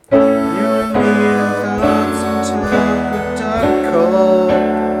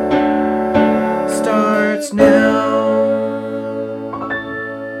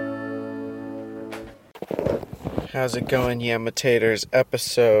How's it going, Yamitators?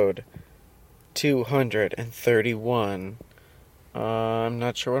 Episode 231. I'm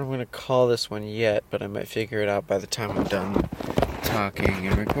not sure what I'm going to call this one yet, but I might figure it out by the time I'm done talking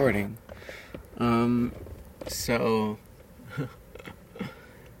and recording. So,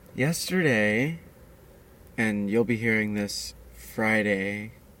 yesterday, and you'll be hearing this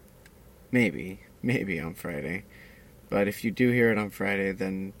Friday, maybe on Friday, but if you do hear it on Friday,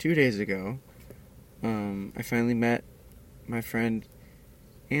 then 2 days ago, I finally met my friend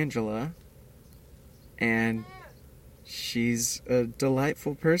Angela, and she's a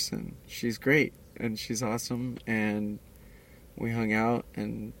delightful person. She's great, and she's awesome, and we hung out,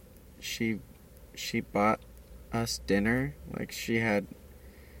 and she bought us dinner. Like, she had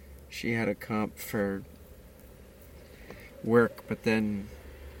a comp for work, but then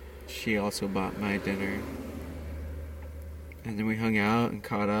she also bought my dinner. And then we hung out and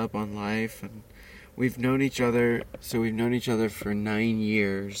caught up on life, and we've known each other for 9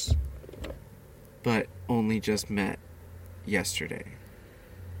 years, but only just met yesterday.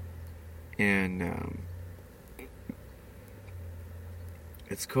 And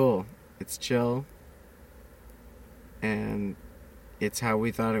it's cool. It's chill. And it's how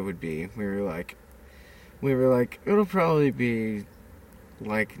we thought it would be. We were like, it'll probably be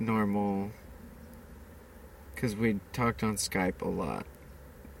like normal, because we talked on Skype a lot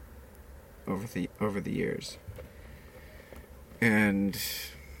over the years. And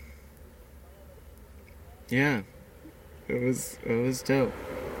yeah, it was dope.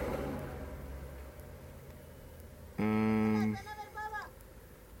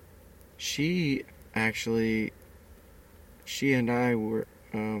 She and I were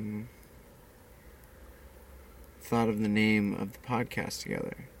thought of the name of the podcast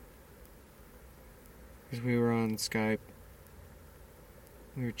together, because we were on Skype,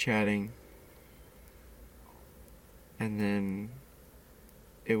 we were chatting, and then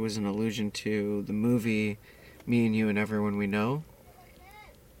it was an allusion to the movie Me and You and Everyone We Know,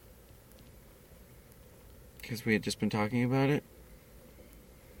 because we had just been talking about it,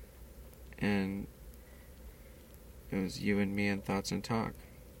 and it was you and me and Thoughts and Talk.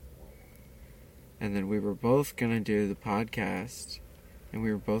 And then we were both gonna do the podcast, and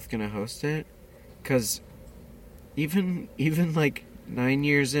we were both gonna host it, because even like 9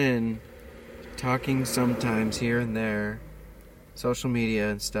 years in, talking sometimes here and there, social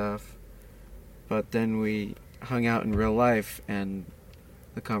media and stuff, but then we hung out in real life, and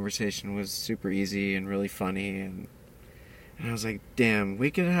the conversation was super easy and really funny, and I was like, damn,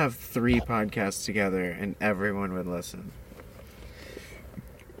 we could have 3 podcasts together and everyone would listen.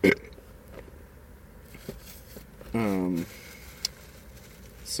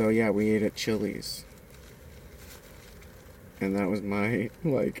 So yeah, we ate at Chili's. And that was my,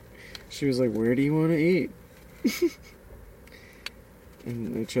 she was like, where do you want to eat?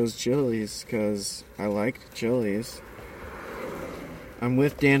 And I chose Chili's because I liked Chili's. I'm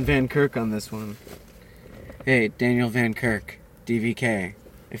with Dan Van Kirk on this one. Hey, Daniel Van Kirk, DVK,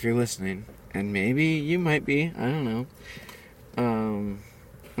 if you're listening. And maybe you might be, I don't know. I'm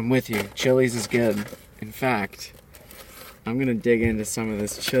with you. Chili's is good. In fact, I'm going to dig into some of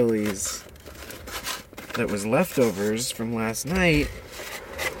this Chili's that was leftovers from last night,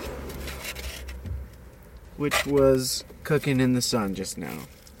 which was cooking in the sun just now.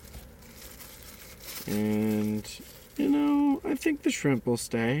 And, I think the shrimp will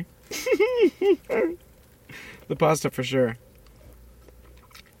stay. The pasta for sure.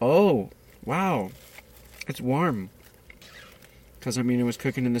 Oh, wow. It's warm. Because, it was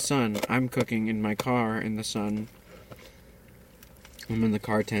cooking in the sun. I'm cooking in my car in the sun. I'm in the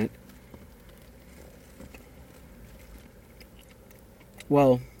car tent.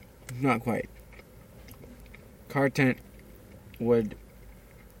 Well, not quite. Car tent would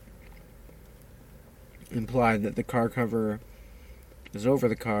imply that the car cover is over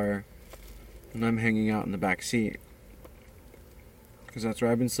the car, and I'm hanging out in the back seat, because that's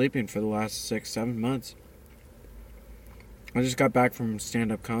where I've been sleeping for the last 6-7 months. I just got back from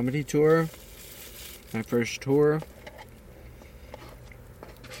stand-up comedy tour, my first tour.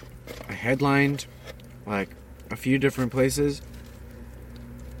 I headlined a few different places.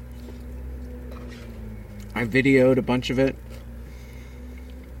 I videoed a bunch of it.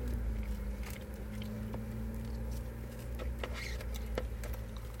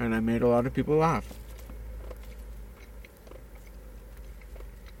 And I made a lot of people laugh.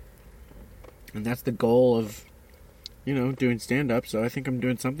 And that's the goal of, doing stand-up, so I think I'm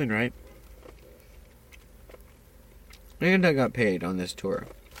doing something right. And I got paid on this tour.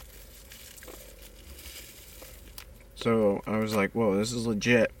 So I was like, whoa, this is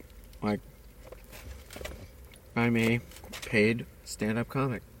legit. I'm a paid stand-up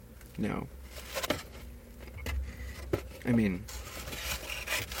comic. No. I mean,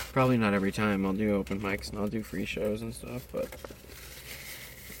 probably not every time. I'll do open mics and I'll do free shows and stuff, but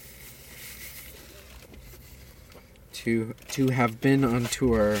to have been on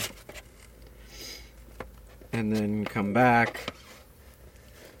tour and then come back,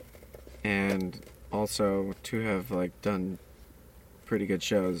 and also to have like done pretty good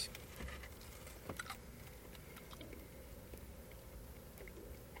shows.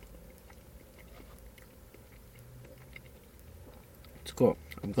 It's cool.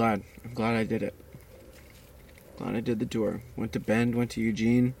 I'm glad I did it. Glad I did the tour. Went to Bend, went to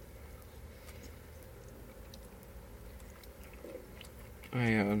Eugene.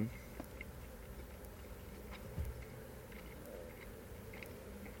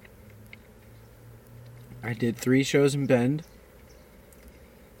 I did 3 shows in Bend.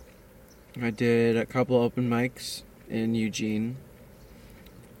 I did a couple open mics in Eugene.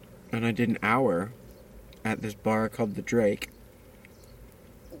 And I did an hour at this bar called The Drake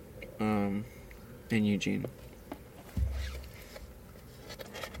in Eugene.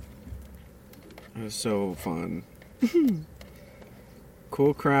 It was so fun.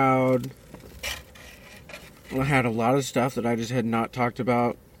 Cool crowd. I had a lot of stuff that I just had not talked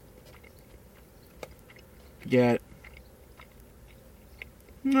about yet.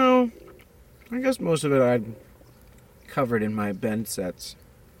 No, I guess most of it I'd covered in my Bend sets,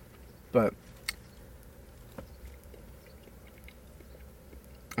 but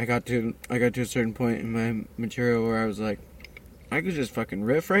I got to a certain point in my material where I was like, I could just fucking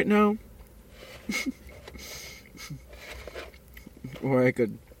riff right now, or I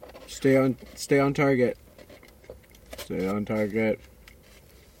could stay on target. Stay on target.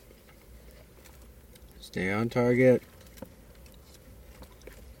 Stay on target.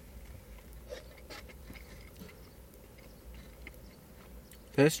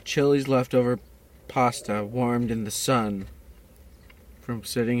 This Chili's leftover pasta warmed in the sun from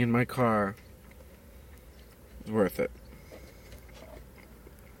sitting in my car is worth it.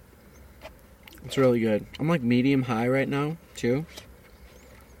 It's really good. I'm like medium high right now, too.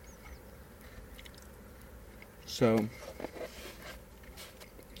 So,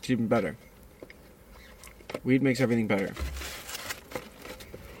 it's even better. Weed makes everything better.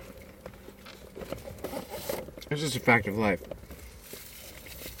 It's just a fact of life.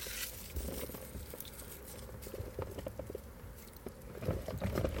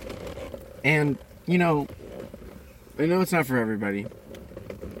 And, I know it's not for everybody.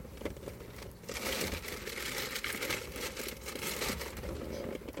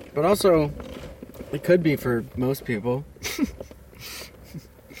 But also, it could be for most people.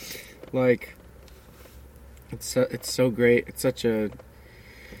 Like, it's so great. It's such a...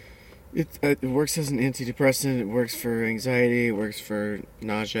 It works as an antidepressant. It works for anxiety. It works for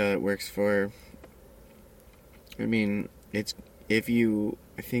nausea. It works for... I mean, it's... I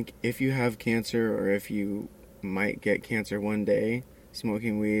think if you have cancer, or if you might get cancer one day,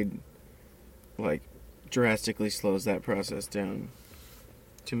 smoking weed, like, drastically slows that process down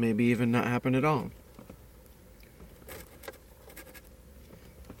to maybe even not happen at all.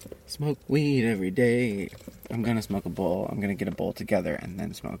 Smoke weed every day. I'm gonna smoke a bowl. I'm gonna get a bowl together and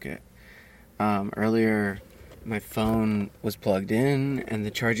then smoke it. Earlier, my phone was plugged in and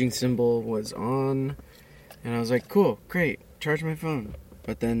the charging symbol was on, and I was like, cool, great, charge my phone.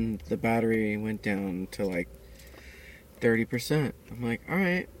 But then the battery went down to like 30%. I'm like,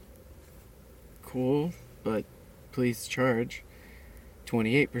 alright, cool, but please charge.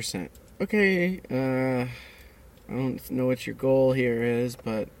 28%. Okay, I don't know what your goal here is,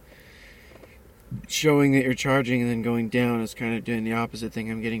 but showing that you're charging and then going down is kind of doing the opposite thing.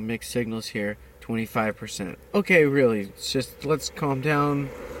 I'm getting mixed signals here. 25%. Okay, really, it's just, let's calm down.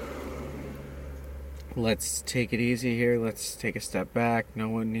 Let's take it easy here. Let's take a step back. No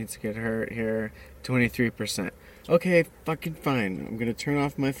one needs to get hurt here. 23%. Okay, fucking fine. I'm gonna turn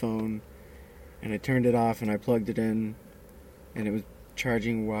off my phone. And I turned it off and I plugged it in. And it was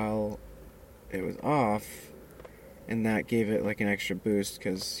charging while it was off. And that gave it like an extra boost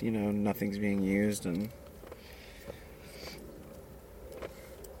because, nothing's being used. And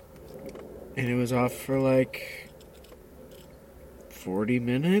it was off for like 40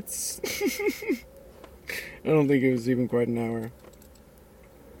 minutes. I don't think it was even quite an hour.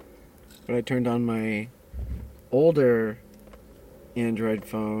 But I turned on my older Android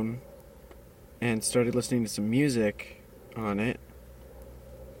phone and started listening to some music on it.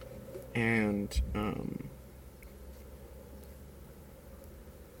 And,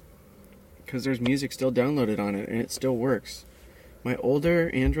 because there's music still downloaded on it and it still works. My older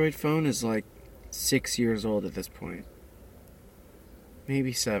Android phone is like 6 years old at this point.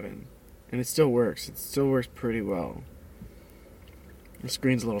 Maybe 7. And it still works. It still works pretty well. The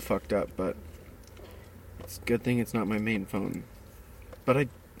screen's a little fucked up, but it's a good thing it's not my main phone. But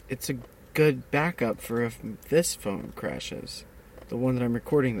it's a good backup for if this phone crashes. The one that I'm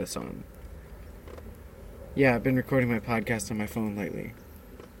recording this on. Yeah, I've been recording my podcast on my phone lately.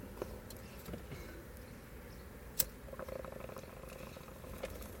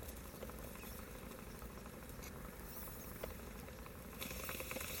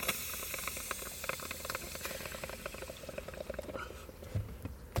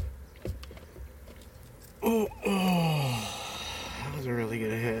 Oh, that was a really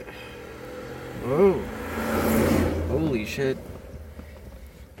good hit. Whoa. Holy shit.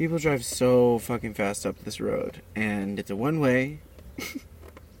 People drive so fucking fast up this road, and it's a one-way,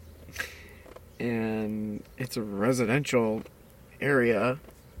 and it's a residential area,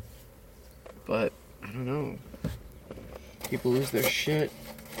 but I don't know. People lose their shit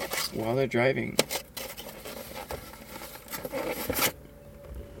while they're driving.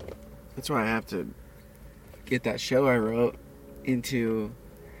 That's why I have to get that show I wrote into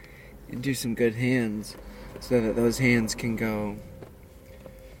some good hands, so that those hands can go.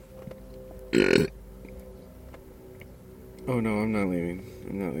 Oh no, I'm not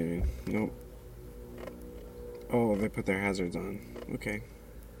leaving. Nope. Oh, they put their hazards on. Okay.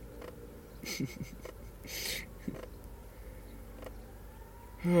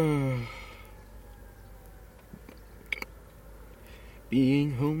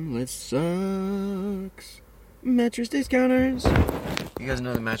 Being homeless sucks. Mattress Discounters. You guys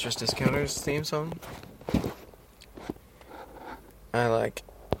know the Mattress Discounters theme song? I like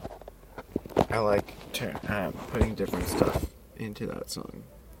putting different stuff into that song.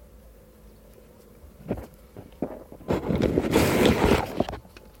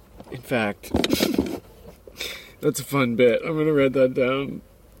 In fact, that's a fun bit. I'm gonna write that down.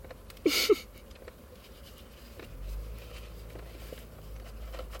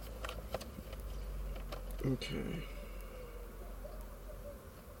 Okay.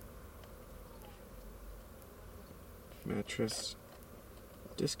 Mattress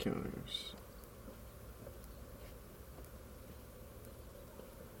Discounters.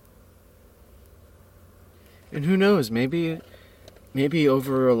 And who knows, maybe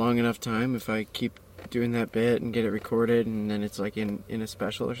over a long enough time, if I keep doing that bit and get it recorded, and then it's like in a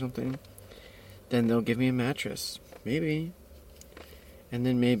special or something, then they'll give me a mattress. Maybe. And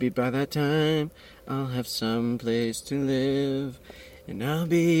then maybe by that time, I'll have some place to live, and I'll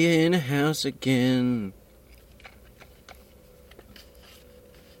be in a house again,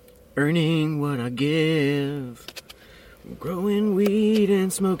 earning what I give, growing weed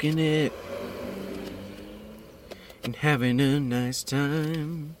and smoking it, and having a nice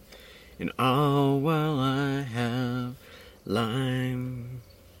time, and all while I have Lyme.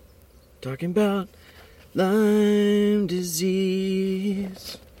 Talking about Lyme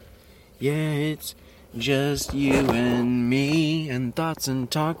disease. Yeah, it's just you and me, and Thoughts and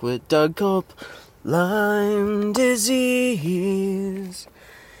Talk with Doug Culp. Lyme disease.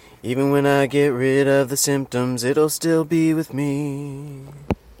 Even when I get rid of the symptoms, it'll still be with me.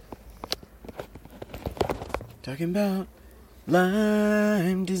 Talking about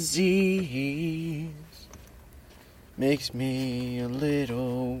Lyme disease. Makes me a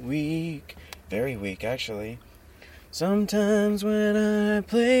little weak. Very weak, actually. Sometimes when I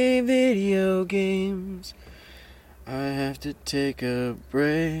play video games, I have to take a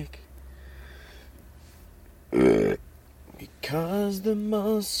break. Because the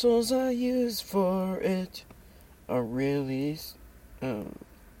muscles I use for it are really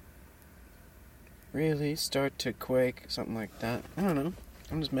start to quake, something like that. I don't know.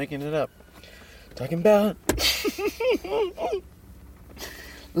 I'm just making it up. Talking about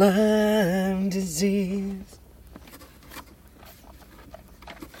Lyme disease.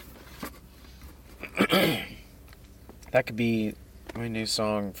 That could be my new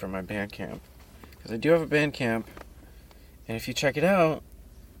song for my band camp. Because I do have a band camp. And if you check it out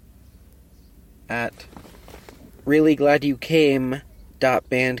at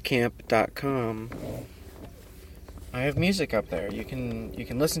reallyglad.bandcamp.com, I have music up there. You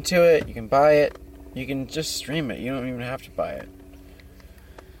can listen to it, you can buy it, you can just stream it. You don't even have to buy it.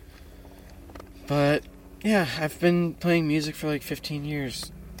 But yeah, I've been playing music for like 15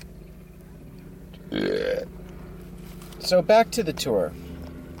 years. So back to the tour.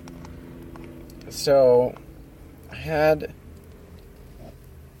 So I had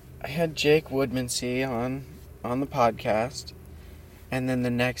Jake Woodmansee on the podcast, and then the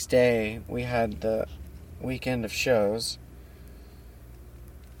next day we had the weekend of shows,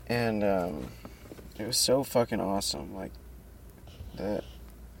 and it was so fucking awesome. Like, that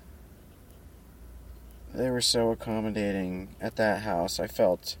they were so accommodating at that house. I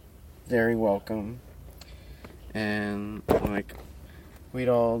felt very welcome. And, like, we'd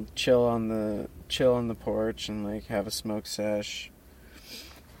all chill on the porch and, like, have a smoke sesh.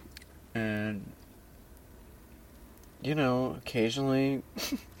 And, you know, occasionally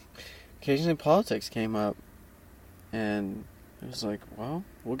politics came up. And it was like, well,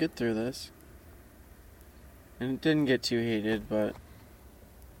 we'll get through this. And it didn't get too heated, but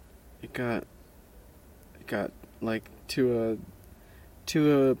it got like to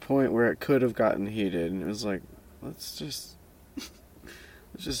a point where it could have gotten heated, and it was like, let's just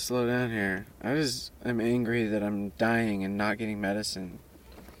slow down here. I'm angry that I'm dying and not getting medicine.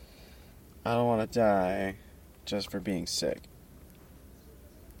 I don't want to die just for being sick.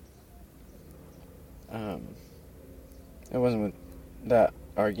 It wasn't with that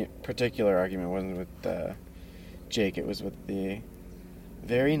particular argument. Wasn't with Jake. It was with the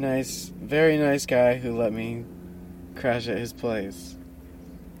very nice guy who let me crash at his place.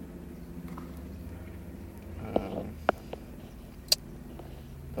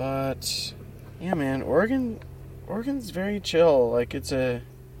 But yeah, man, Oregon's very chill. Like, it's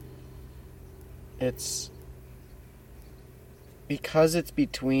because it's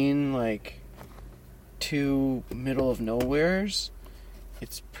between, like, two middle of nowheres.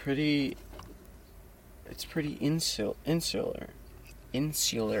 It's pretty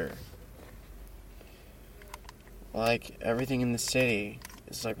insular. Like, everything in the city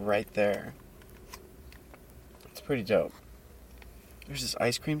is, like, right there. It's pretty dope. There's this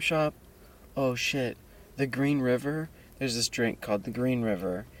ice cream shop. Oh shit. The Green River. There's this drink called the Green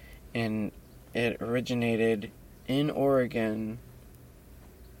River, and it originated in Oregon.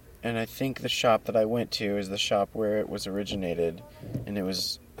 And I think the shop that I went to is the shop where it was originated. And it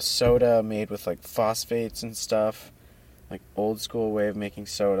was a soda made with, like, phosphates and stuff. Like, old school way of making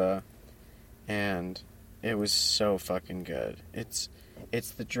soda. And it was so fucking good. It's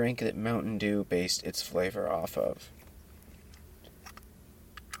the drink that Mountain Dew based its flavor off of.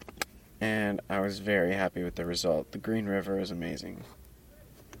 And I was very happy with the result. The Green River is amazing.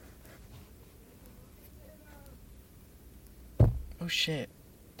 Oh shit.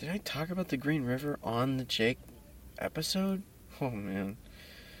 Did I talk about the Green River on the Jake episode? Oh man.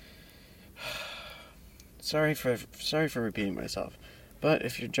 Sorry for repeating myself. But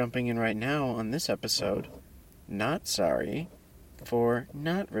if you're jumping in right now on this episode, not sorry for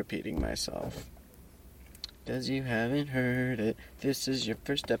not repeating myself. 'Cause you haven't heard it. This is your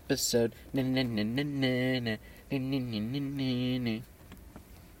first episode. Na na na na na na na na na na.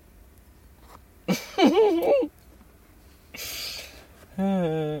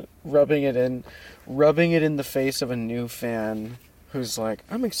 Rubbing it in the face of a new fan who's like,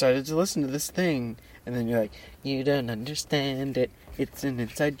 I'm excited to listen to this thing, and then you're like, you don't understand it. It's an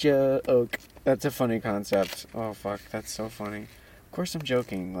inside joke. That's a funny concept. Oh fuck, that's so funny. Of course I'm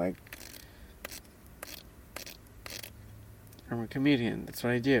joking. Like, I'm a comedian. That's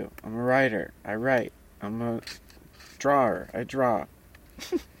what I do. I'm a writer. I write. I'm a drawer. I draw.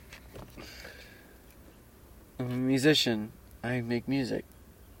 I'm a musician. I make music.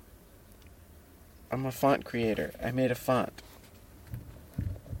 I'm a font creator. I made a font.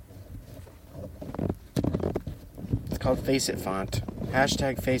 It's called Face It Font.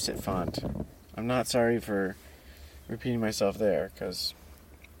 Hashtag Face It Font. I'm not sorry for repeating myself there, because,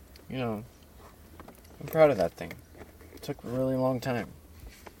 you know, I'm proud of that thing. It took a really long time.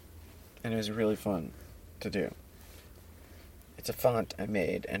 And it was really fun to do. It's a font I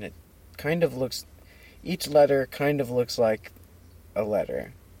made, and it kind of looks... Each letter kind of looks like a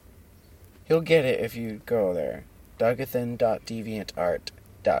letter. You'll get it if you go there.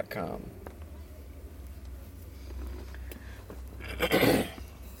 Dugathan.deviantart.com.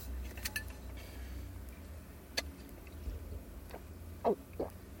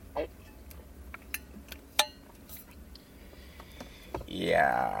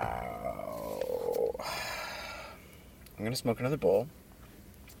 Yeah. I'm gonna smoke another bowl.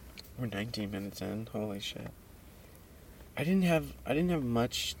 We're 19 minutes in. Holy shit. I didn't have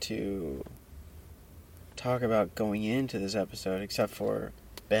much to talk about going into this episode except for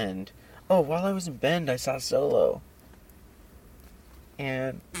Bend. Oh, while I was in Bend, I saw Solo.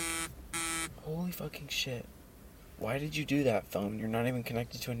 And holy fucking shit. Why did you do that, phone? You're not even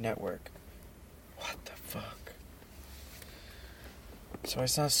connected to a network. What the fuck? So I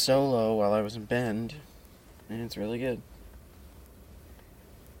saw Solo while I was in Bend, and it's really good.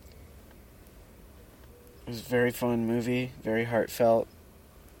 It was a very fun movie, very heartfelt,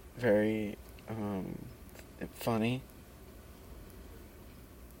 very funny,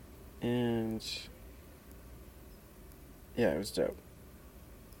 and Yeah, it was dope.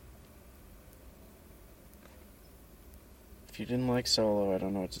 If you didn't like Solo, I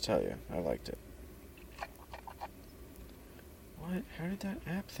don't know what to tell you. I liked it. What? How did that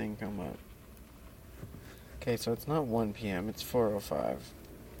app thing come up? Okay, so it's not 1 p.m., it's 4:05.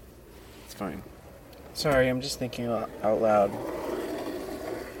 It's fine. Sorry, I'm just thinking out loud.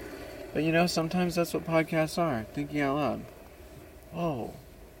 But you know, sometimes that's what podcasts are, thinking out loud. Whoa.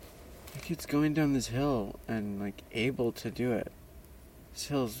 The kid's going down this hill and, like, able to do it. This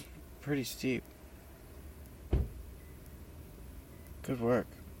hill's pretty steep. Good work.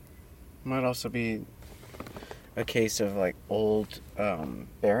 Might also be a case of, like, old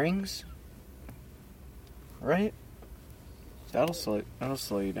bearings. Right? That'll slow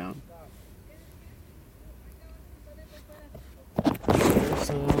you down.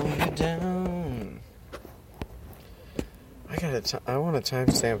 Slow you down. I want to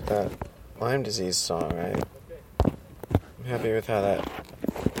timestamp that Lyme disease song. I'm happy with how that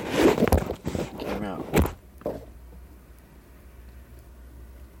came out.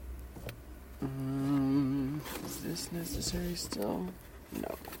 Is this necessary still?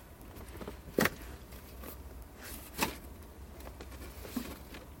 No.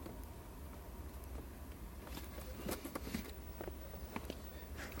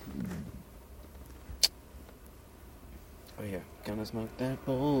 Oh yeah, gonna smoke that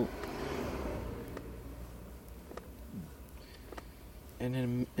bowl.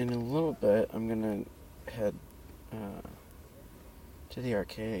 And in a little bit, I'm gonna head to the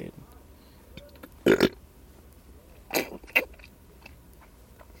arcade.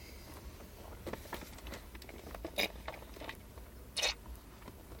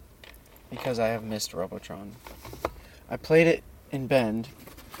 Because I have missed Robotron. I played it in Bend.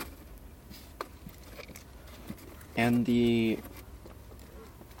 And the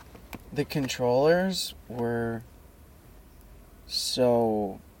controllers were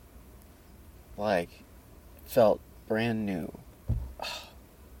so, like, felt brand new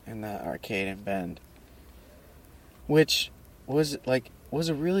in that arcade in Bend. Which was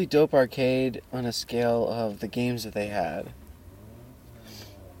a really dope arcade on a scale of the games that they had.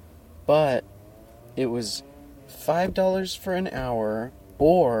 But it was $5 for an hour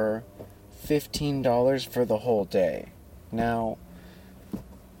or $15 for the whole day. Now,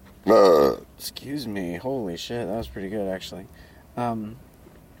 excuse me, holy shit, that was pretty good actually.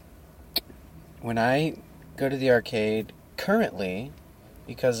 When I go to the arcade currently,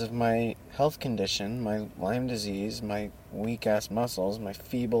 because of my health condition, my Lyme disease, my weak ass muscles, my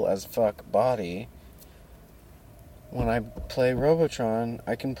feeble as fuck body, when I play Robotron,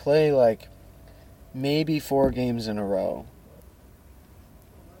 I can play like maybe 4 games in a row.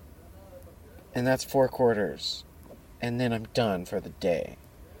 And that's 4 quarters. And then I'm done for the day.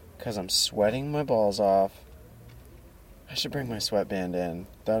 Because I'm sweating my balls off. I should bring my sweatband in.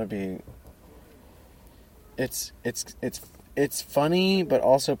 That'd be... It's funny, but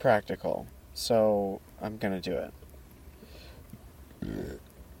also practical. So, I'm gonna do it.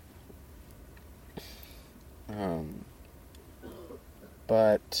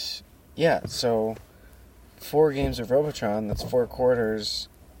 But, yeah, so 4 games of Robotron, that's 4 quarters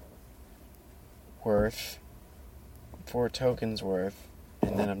worth, 4 tokens worth,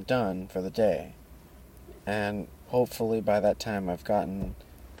 and then I'm done for the day. And hopefully by that time I've gotten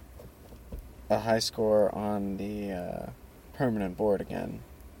a high score on the permanent board again.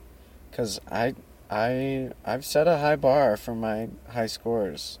 Because I've set a high bar for my high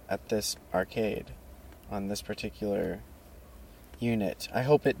scores at this arcade on this particular unit. I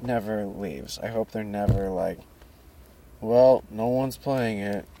hope it never leaves. I hope they're never like, well, no one's playing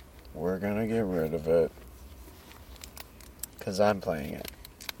it, we're gonna get rid of it. Because I'm playing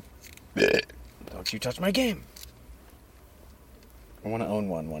it. Don't you touch my game! I want to own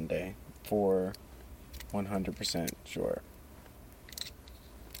one day. For 100% sure.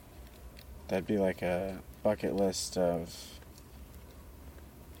 That'd be like a bucket list of...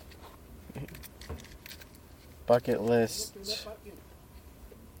 Bucket list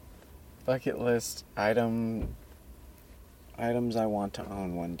items I want to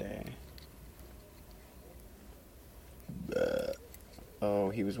own one day. Oh,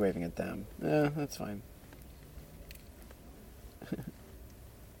 he was waving at them. That's fine.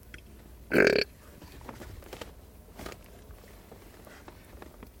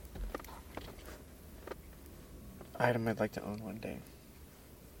 Item I'd like to own one day.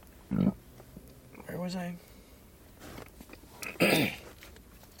 Where was I?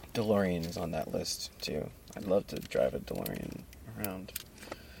 DeLorean is on that list, too. I'd love to drive a DeLorean around.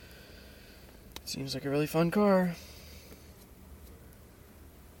 Seems like a really fun car.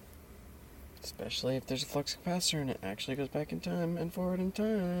 Especially if there's a flux capacitor and it actually goes back in time and forward in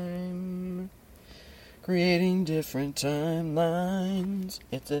time. Creating different timelines,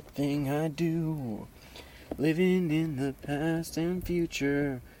 it's a thing I do. Living in the past and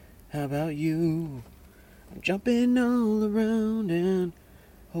future, how about you? I'm jumping all around and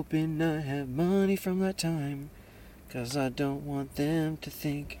hoping I have money from that time, 'cause I don't want them to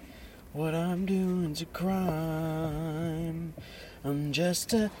think what I'm doing's a crime. I'm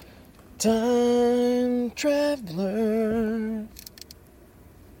just a time traveler,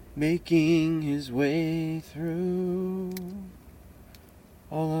 making his way through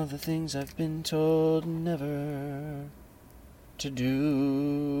all of the things I've been told never to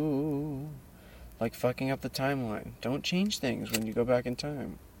do. Like fucking up the timeline. Don't change things when you go back in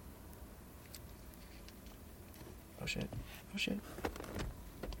time. Oh shit. Oh shit.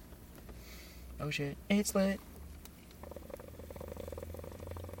 Oh shit. It's lit.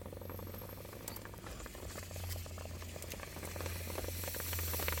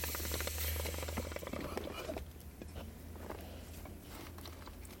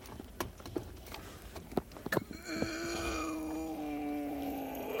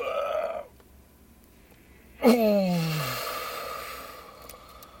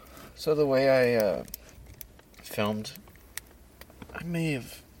 So the way I filmed, I may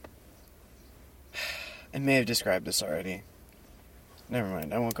have described this already. Never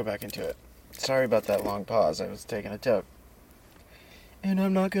mind, I won't go back into it. Sorry about that long pause, I was taking a toke. And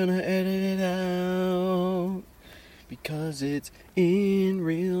I'm not gonna edit it out, because it's in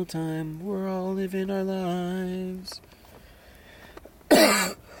real time. We're all living our lives.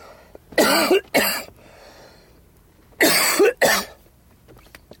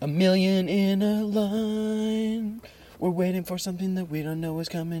 A million in a line. We're waiting for something that we don't know is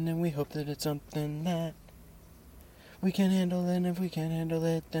coming, and we hope that it's something that we can handle. And if we can't handle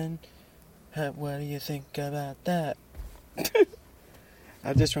it, then what do you think about that?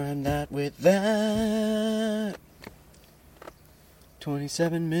 I just rhymed that with that.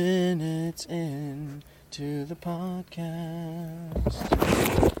 27 minutes into the podcast.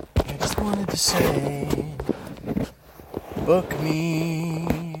 I just wanted to say, book me.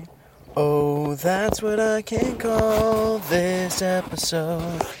 Oh, that's what I can call this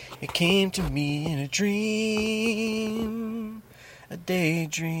episode. It came to me in a dream, a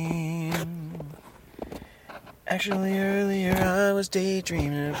daydream. Actually, earlier I was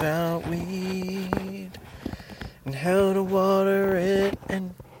daydreaming about weed and how to water it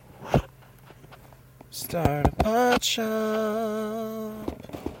and start a pot shop.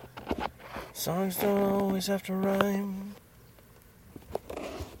 Songs don't always have to rhyme.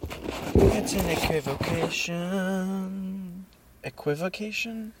 It's an equivocation.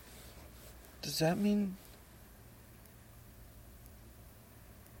 Equivocation? Does that mean...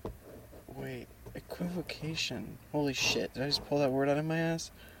 Wait, equivocation. Holy shit, did I just pull that word out of my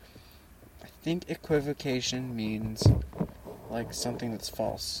ass? I think equivocation means, like, something that's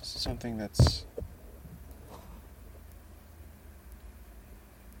false. Something that's...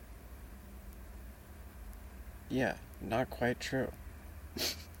 Yeah, not quite true.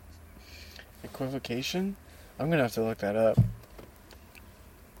 Equivocation? I'm gonna have to look that up.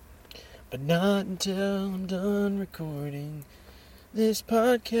 But not until I'm done recording this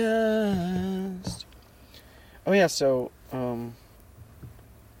podcast. Oh yeah, so,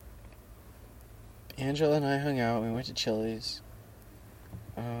 Angela and I hung out, we went to Chili's.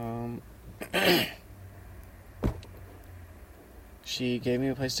 She gave me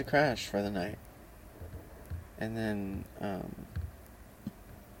a place to crash for the night. And then, and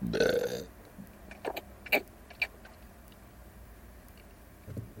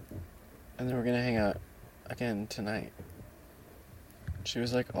then we're gonna hang out again tonight. She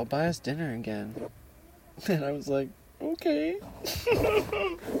was like, I'll buy us dinner again. And I was like, okay.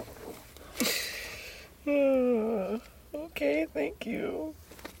 Okay, thank you.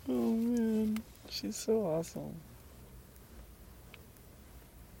 Oh man, she's so awesome.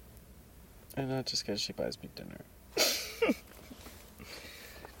 And not just because she buys me dinner.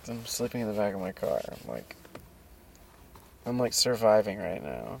 I'm sleeping in the back of my car. I'm like surviving right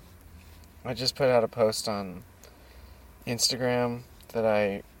now. I just put out a post on Instagram that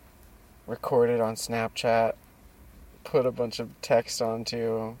I recorded on Snapchat, put a bunch of text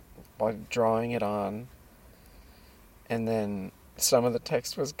onto while drawing it on, and then some of the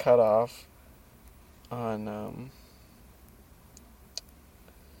text was cut off on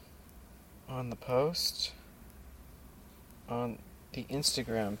the post, on the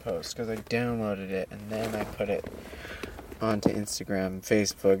Instagram post, because I downloaded it and then I put it onto Instagram,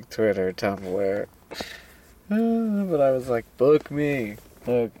 Facebook, Twitter, Tumblr. But I was like, book me.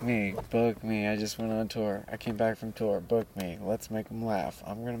 Book me, book me. I just went on tour. I came back from tour. Book me. Let's make them laugh.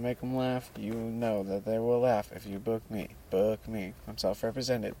 I'm gonna make them laugh. You know that they will laugh if you book me. Book me. I'm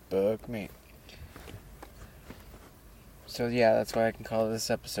self-represented. Book me. So yeah, that's why I can call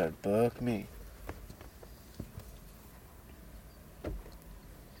this episode Book Me.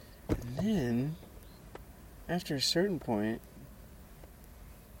 And then, after a certain point,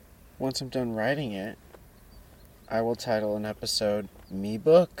 once I'm done writing it, I will title an episode Me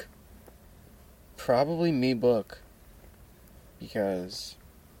Book. Probably Me Book. Because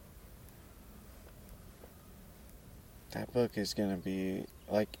that book is going to be,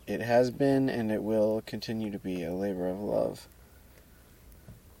 like it has been and it will continue to be, a labor of love.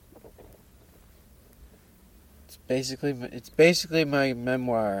 It's basically my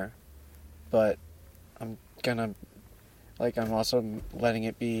memoir, but I'm also letting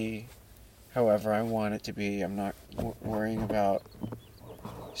it be however I want it to be. I'm not worrying about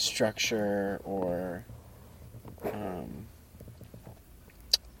structure or,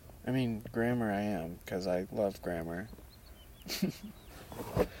 grammar I am, because I love grammar.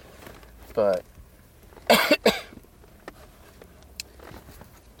 But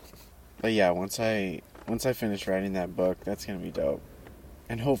yeah, once I finish writing that book, that's gonna be dope.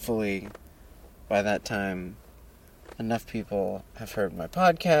 And hopefully by that time enough people have heard my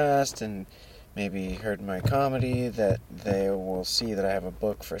podcast and maybe heard my comedy that they will see that I have a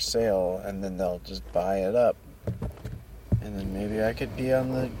book for sale, and then they'll just buy it up. And then maybe I could be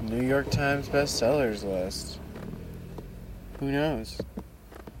on the New York Times bestsellers list. Who knows?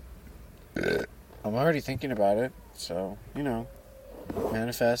 I'm already thinking about it, so,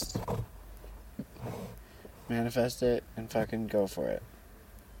 manifest it and fucking go for it.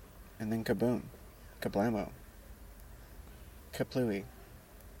 And then kaboom. Kablamo. Kaplooey.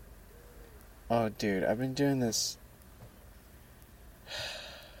 Oh, dude, I've been doing this.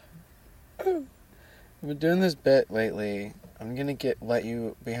 I've been doing this bit lately. I'm gonna let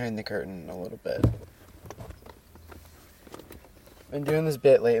you behind the curtain a little bit. I've been doing this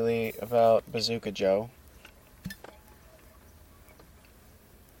bit lately about Bazooka Joe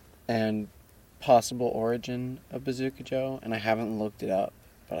and possible origin of Bazooka Joe, and I haven't looked it up,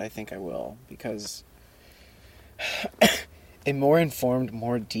 but I think I will, because a more informed,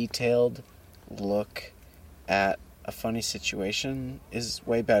 more detailed look at a funny situation is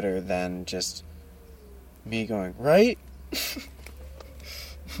way better than just me going, right?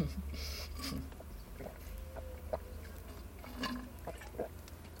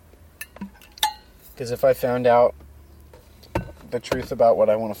 Because if I found out the truth about what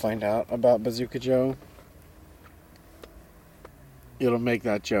I want to find out about Bazooka Joe, it'll make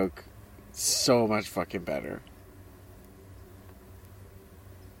that joke so much fucking better.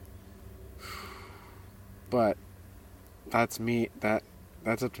 But that's me.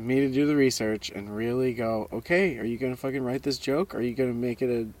 That's up to me to do the research and really go, okay, are you going to fucking write this joke? Are you going to make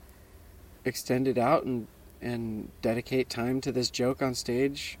it extend it out and dedicate time to this joke on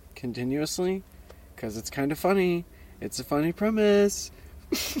stage continuously? Because it's kind of funny. It's a funny premise.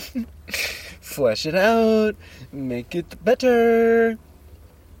 Flesh it out. Make it better.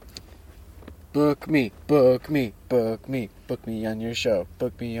 Book me, book me, book me. Book me on your show.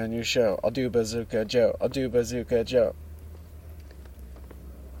 Book me on your show. I'll do Bazooka Joe. I'll do Bazooka Joe.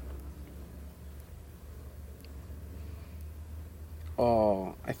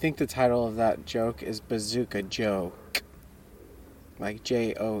 Oh, I think the title of that joke is Bazooka Joke. Like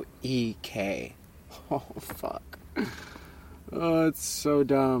Joek. Oh, fuck. Oh, it's so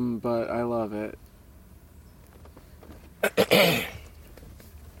dumb, but I love it.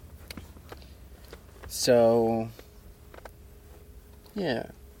 So, yeah.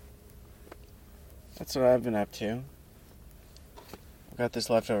 That's what I've been up to. I've got this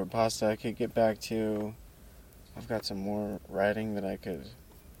leftover pasta I could get back to. I've got some more writing that I could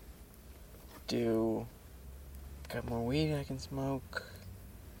do. Got more weed I can smoke.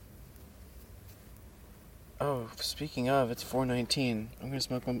 Oh, speaking of, it's 4:19. I'm going to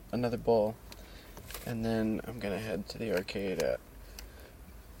smoke another bowl. And then I'm going to head to the arcade at...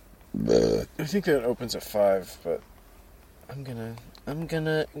 I think that opens at 5, but I'm gonna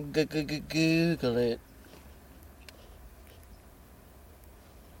Google it.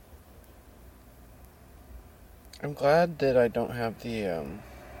 I'm glad that I don't have the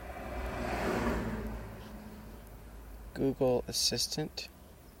Google Assistant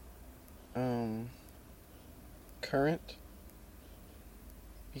current,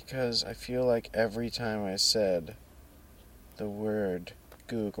 because I feel like every time I said the word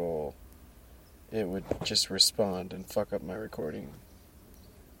Google, it would just respond and fuck up my recording.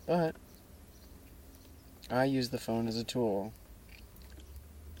 But I use the phone as a tool.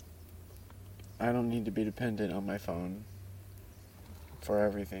 I don't need to be dependent on my phone for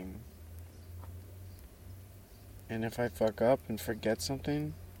everything. And if I fuck up and forget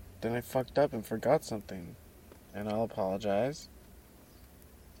something, then I fucked up and forgot something. And I'll apologize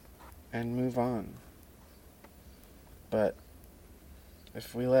and move on. But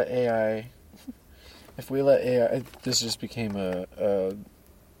if we let AI, this just became a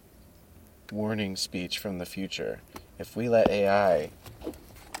warning speech from the future. If we let AI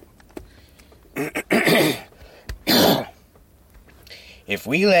if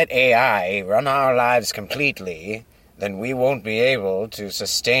we let AI run our lives completely, then we won't be able to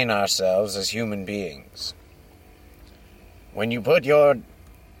sustain ourselves as human beings. When you put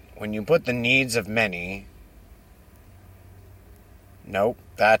the needs of many... Nope,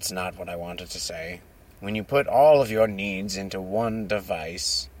 that's not what I wanted to say. When you put all of your needs into one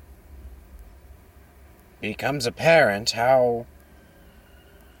device, it becomes apparent how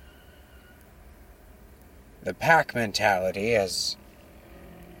the pack mentality has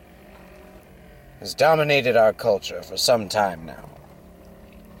dominated our culture for some time now.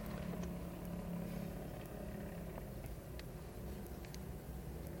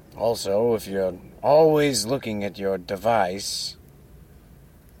 Also, if you're always looking at your device,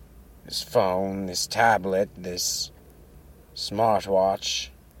 this phone, this tablet, this smartwatch,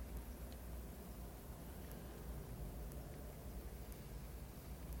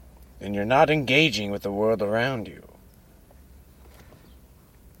 then you're not engaging with the world around you.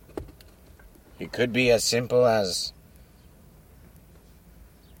 It could be as simple as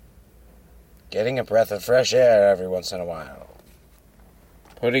getting a breath of fresh air every once in a while.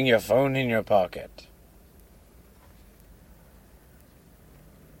 Putting your phone in your pocket.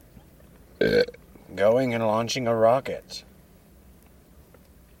 Going and launching a rocket.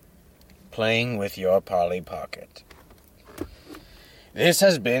 Playing with your Polly Pocket. This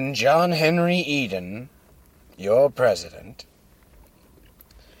has been John Henry Eden, your president.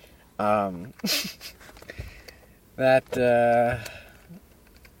 That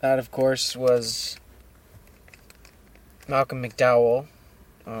of course was Malcolm McDowell,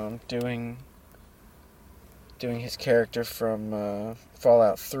 doing his character from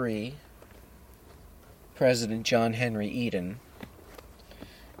Fallout 3, President John Henry Eden.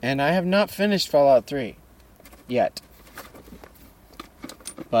 And I have not finished Fallout 3 yet.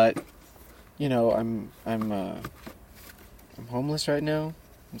 But you know, I'm homeless right now.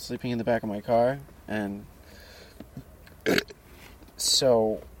 I'm sleeping in the back of my car, and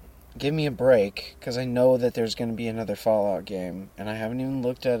so give me a break, because I know that there's going to be another Fallout game, and I haven't even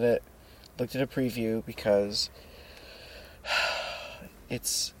looked at a preview, because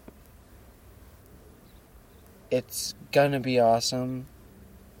it's gonna be awesome,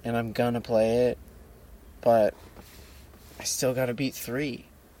 and I'm gonna play it, but I still gotta beat 3,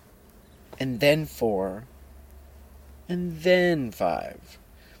 and then 4, and then 5.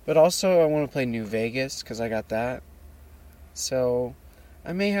 But also, I want to play New Vegas, because I got that. So,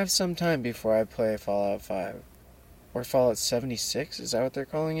 I may have some time before I play Fallout 5. Or Fallout 76, is that what they're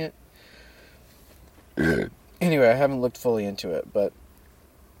calling it? Anyway, I haven't looked fully into it, but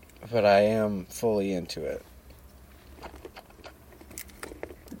I am fully into it.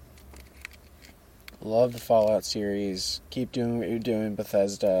 Love the Fallout series. Keep doing what you're doing,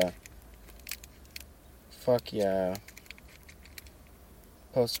 Bethesda. Fuck yeah.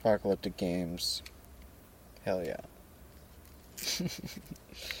 Post-apocalyptic games. Hell yeah.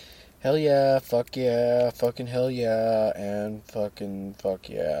 Hell yeah, fuck yeah, fucking hell yeah, and fucking fuck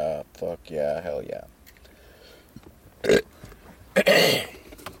yeah, hell yeah.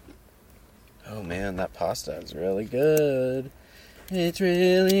 Oh man, that pasta is really good. It's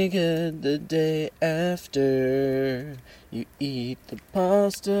really good the day after you eat the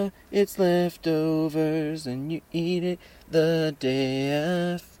pasta, it's leftovers, and you eat it the day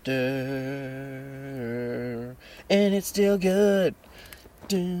after, and it's still good.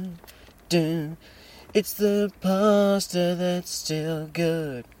 Dun, dun. It's the pasta that's still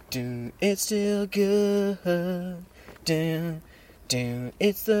good. Dun, it's still good. Dun, dun.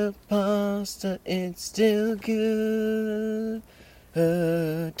 It's the pasta, it's still good.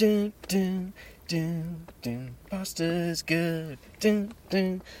 Dun, dun, dun, dun. Pasta is good. Dun,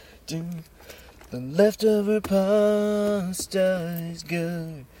 dun, dun. The leftover pasta is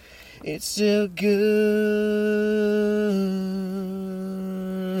good. It's still good.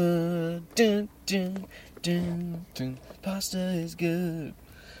 Dun, dun, dun, dun. Pasta is good.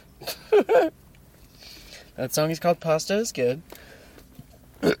 That song is called Pasta is Good.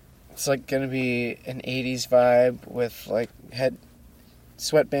 It's like gonna be an 80s vibe with like head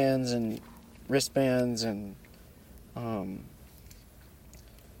sweatbands and wristbands and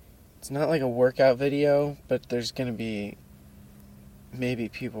It's not like a workout video, but there's gonna be maybe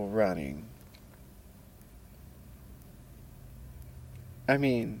people running. I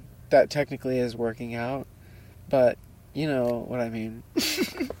mean, that technically is working out, but you know what I mean.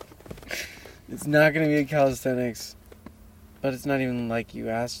 It's not gonna be calisthenics, but it's not even like you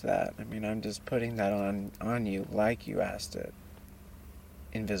asked that. I mean, I'm just putting that on you like you asked it.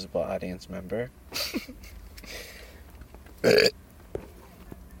 Invisible audience member.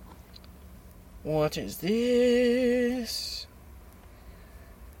 What is this?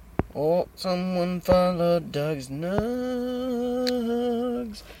 Oh, someone followed Doug's Nugs.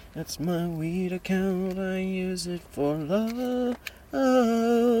 That's my weed account. I use it for love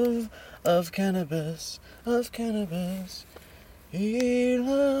of cannabis, of cannabis. He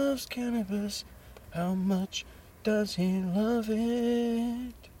loves cannabis. How much does he love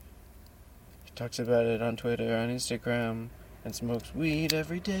it? He talks about it on Twitter, on Instagram, and smokes weed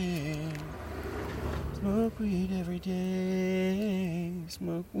every day. Smoke weed every day.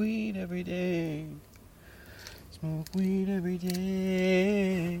 Smoke weed every day. Smoke weed every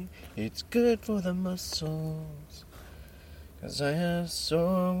day. It's good for the muscles. 'Cause I have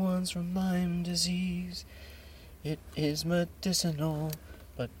sore ones from Lyme disease. It is medicinal,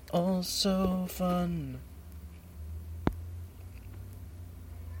 but also fun.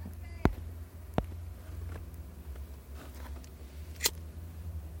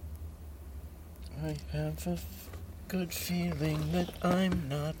 I have a good feeling that I'm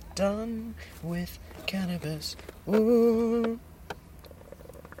not done with cannabis. Ooh.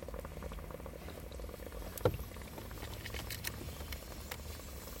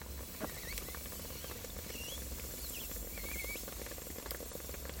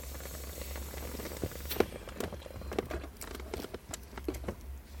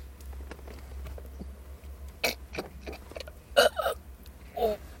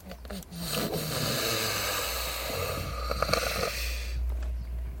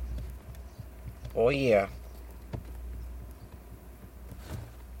 Oh yeah.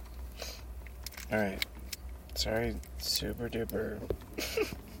 Alright. Sorry, super duper.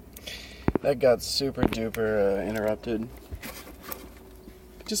 That got super duper interrupted.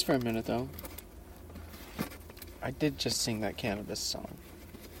 Just for a minute though. I did just sing that cannabis song.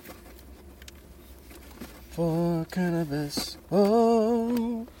 For cannabis,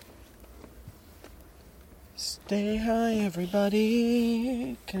 oh. Stay high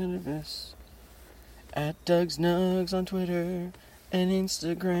everybody, cannabis. At Doug's Nugs on Twitter and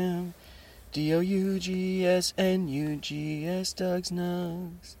Instagram. DOUGSNUGS Doug's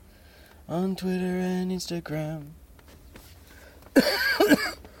Nugs on Twitter and Instagram.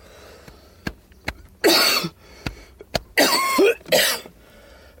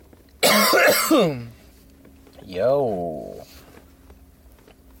 Yo.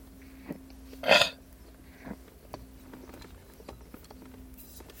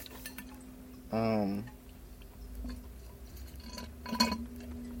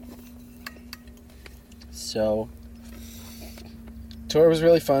 So, tour was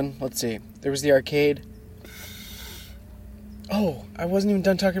really fun. Let's see. There was the arcade. Oh, I wasn't even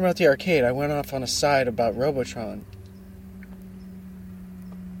done talking about the arcade. I went off on a side about Robotron.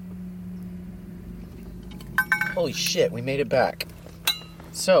 Holy shit, we made it back.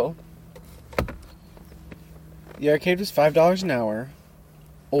 So, the arcade was $5 an hour,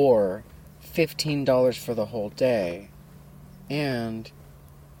 or $15 for the whole day. And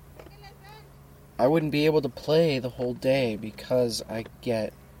I wouldn't be able to play the whole day because I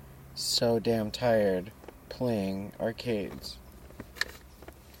get so damn tired playing arcades.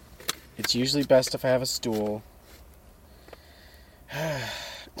 It's usually best if I have a stool.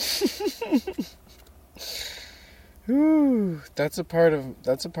 Whew, that's a part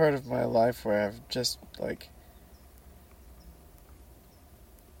of my life where I've just like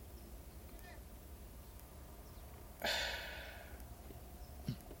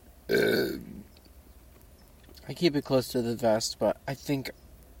I keep it close to the vest, but I think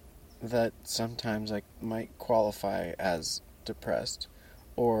that sometimes I might qualify as depressed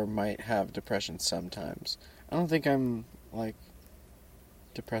or might have depression sometimes. I don't think I'm like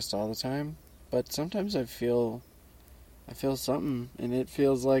depressed all the time, but sometimes I feel something, and it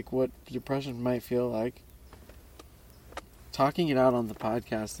feels like what depression might feel like. Talking it out on the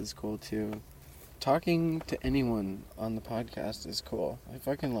podcast is cool too. Talking to anyone on the podcast is cool. I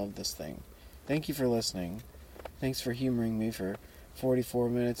fucking love this thing. Thank you for listening. Thanks for humoring me for 44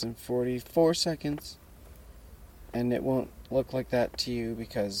 minutes and 44 seconds. And it won't look like that to you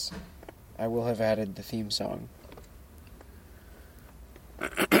because I will have added the theme song.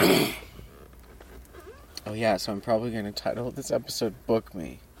 Oh yeah, so I'm probably going to title this episode Book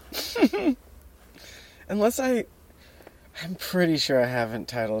Me. Unless I'm pretty sure I haven't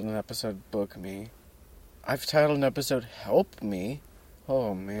titled an episode Book Me. I've titled an episode Help Me.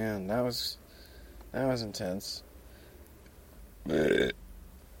 Oh man, that was intense. That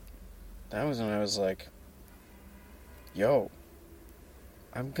was when I was like, yo,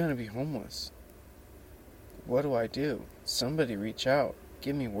 I'm gonna be homeless. What do I do? Somebody reach out.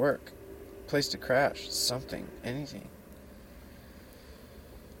 Give me work. Place to crash. Something. Anything.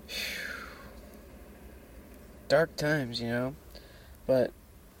 Dark times, you know? But,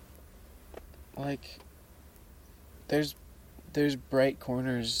 like, there's bright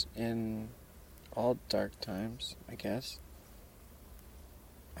corners in all dark times, I guess.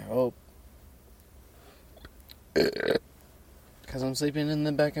 I hope. Because I'm sleeping in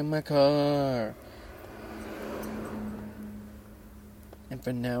the back of my car. And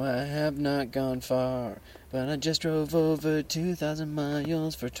for now I have not gone far, but I just drove over 2,000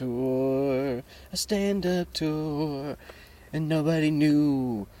 miles for tour, a stand-up tour, and nobody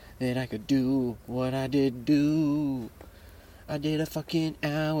knew that I could do what I did do. I did a fucking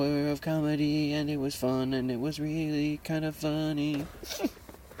hour of comedy, and it was fun, and it was really kind of funny.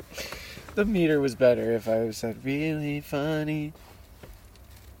 The meter was better if I said really funny.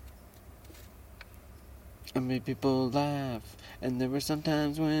 I made people laugh, and there were some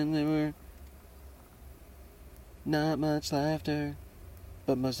times when there were not much laughter,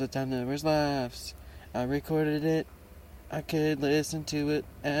 but most of the time there was laughs. I recorded it, I could listen to it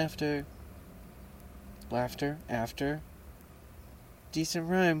after. Laughter, after. Decent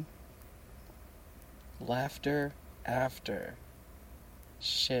rhyme. Laughter, after.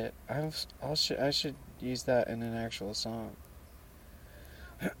 Shit, I should use that in an actual song.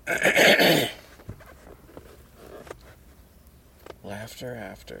 Laughter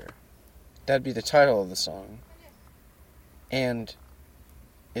after. That'd be the title of the song. And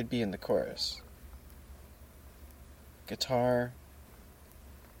it'd be in the chorus. Guitar.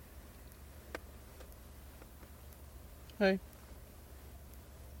 Hi.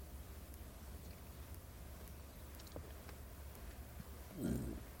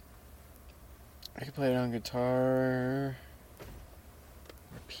 I could play it on guitar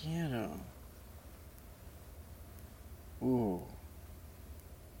or piano. Ooh.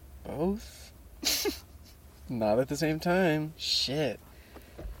 Both? Not at the same time. Shit.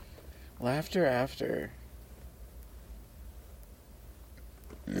 Laughter after.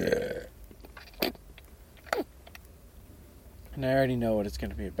 Yeah. And I already know what it's going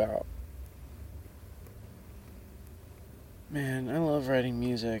to be about. Man, I love writing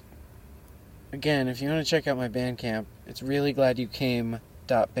music. Again, if you want to check out my Bandcamp, it's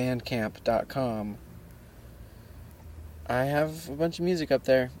reallyglad.bandcamp.com. I have a bunch of music up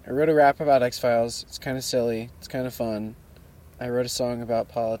there. I wrote a rap about X-Files. It's kind of silly. It's kind of fun. I wrote a song about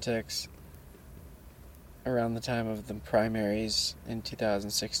politics around the time of the primaries in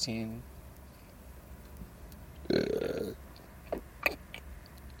 2016.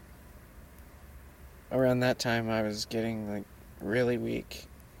 Around that time, I was getting, really weak.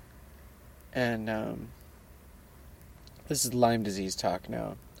 And, this is Lyme disease talk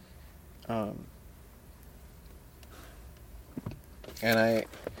now. And I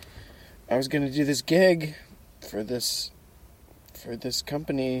was going to do this gig for this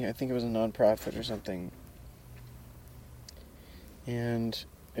company. I think it was a nonprofit or something. And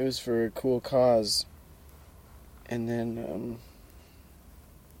it was for a cool cause. And then,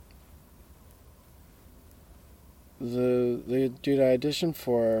 the dude I auditioned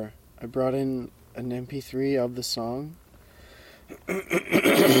for, I brought in an MP3 of the song.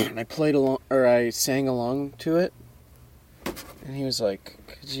 And I sang along to it. And he was like,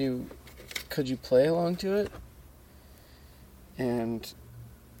 could you play along to it? And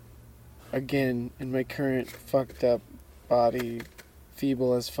again, in my current fucked up body,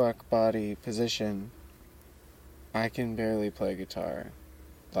 feeble as fuck body position, I can barely play guitar,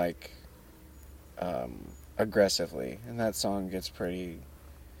 aggressively. And that song gets pretty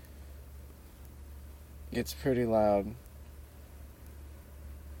loud.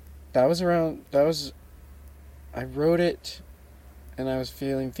 I wrote it, and I was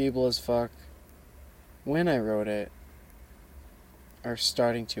feeling feeble as fuck when I wrote it, or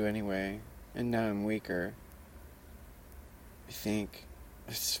starting to anyway, and now I'm weaker. I think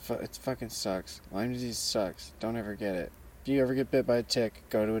it fucking sucks. Lyme disease sucks. Don't ever get it. If you ever get bit by a tick,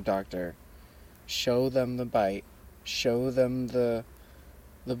 go to a doctor. Show them the bite. Show them the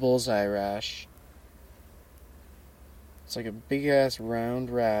bullseye rash. It's like a big ass round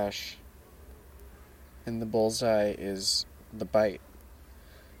rash, and the bullseye is the bite.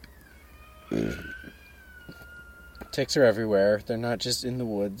 Ticks are everywhere. They're not just in the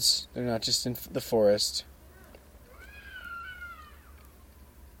woods. They're not just in the forest.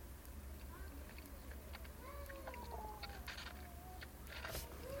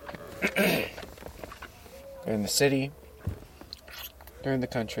 They're in the city. They're in the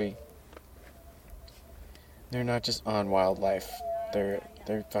country. They're not just on wildlife. They're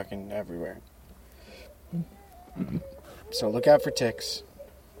fucking everywhere. So look out for ticks.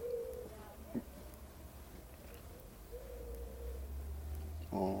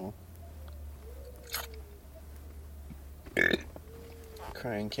 Oh.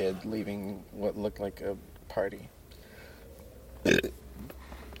 Crying kid leaving what looked like a party.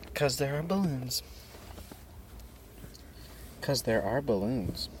 'Cause there are balloons. 'Cause there are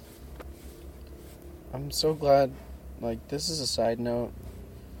balloons. I'm so glad, like, this is a side note.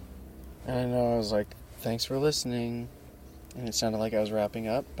 And I know I was like, thanks for listening. And it sounded like I was wrapping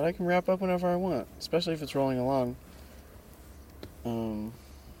up. But I can wrap up whenever I want. Especially if it's rolling along.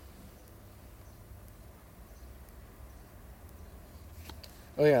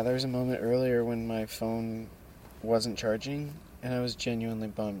 Oh yeah, there was a moment earlier when my phone wasn't charging. And I was genuinely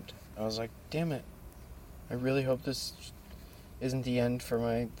bummed. I was like, damn it. I really hope this isn't the end for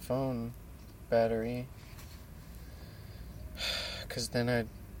my phone battery. Because then I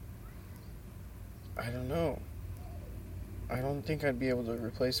don't know. I don't think I'd be able to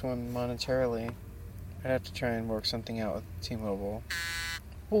replace one monetarily. I'd have to try and work something out with T-Mobile.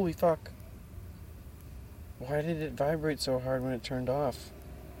 Holy fuck. Why did it vibrate so hard when it turned off?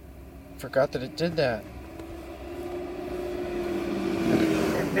 Forgot that it did that.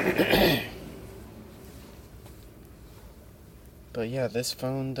 But yeah, this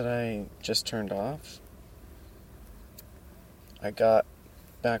phone that I just turned off, I got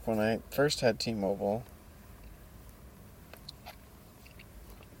back when I first had T-Mobile.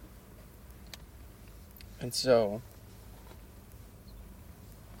 And so,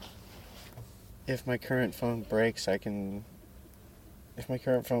 if my current phone breaks, I have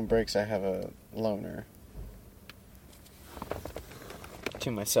a loaner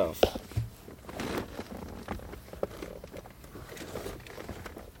to myself.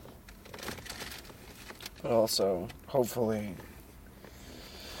 But also, hopefully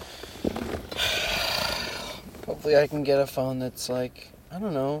I can get a phone that's like, I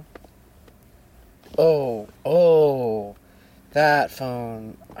don't know. Oh, that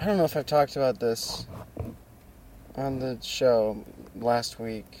phone. I don't know if I've talked about this on the show last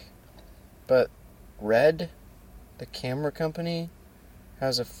week, but Red, the camera company,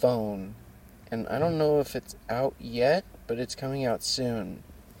 has a phone, and I don't know if it's out yet, but it's coming out soon,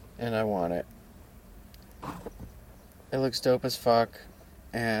 and I want it. It looks dope as fuck,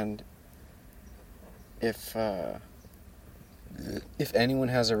 and if anyone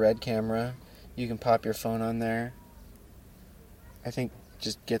has a Red camera, you can pop your phone on there. I think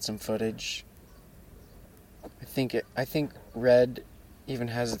just get some footage. I think Red even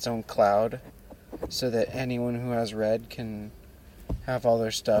has its own cloud, so that anyone who has Red can have all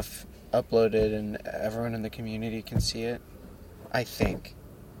their stuff uploaded and everyone in the community can see it. I think.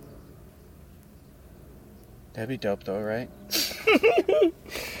 That'd be dope though, right?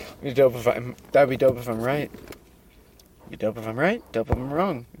 That'd be dope if I'm right. Be dope if I'm right, dope if I'm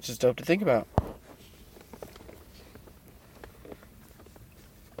wrong. It's just dope to think about.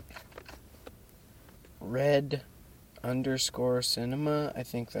 Red_cinema, I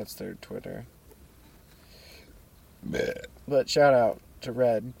think that's their Twitter. But shout out to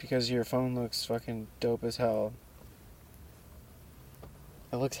Red, because your phone looks fucking dope as hell.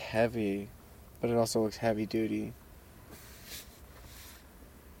 It looks heavy, but it also looks heavy duty.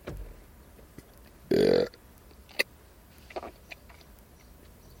 Because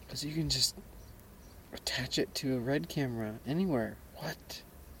you can just attach it to a Red camera anywhere. What?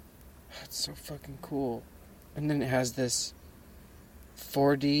 That's so fucking cool. And then it has this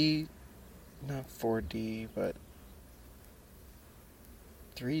 4D, not 4D, but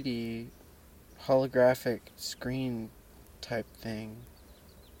 3D holographic screen type thing.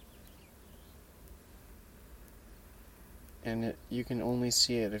 And you can only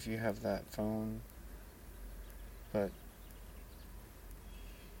see it if you have that phone. But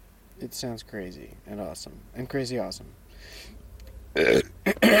it sounds crazy and awesome. And crazy awesome.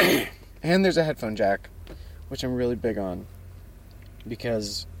 And there's a headphone jack, which I'm really big on.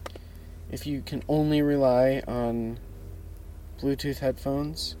 Because if you can only rely on Bluetooth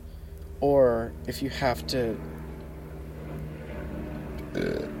headphones, or if you have to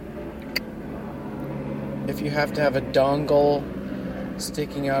have a dongle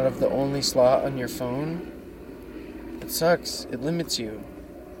sticking out of the only slot on your phone, it sucks. It limits you.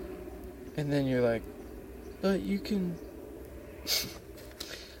 And then you're like, But you can...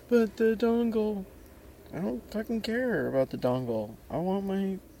 But the dongle... I don't fucking care about the dongle. I want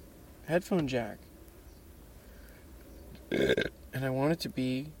my headphone jack. And I want it to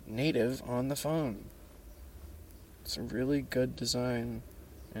be native on the phone. It's a really good design,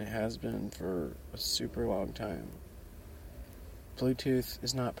 and it has been for a super long time. Bluetooth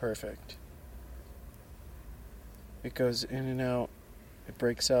is not perfect. It goes in and out, it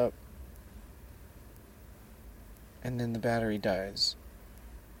breaks up, and then the battery dies.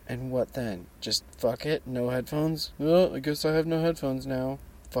 And what then? Just fuck it? No headphones? Oh, I guess I have no headphones now.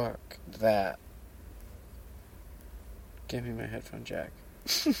 Fuck that. Give me my headphone jack.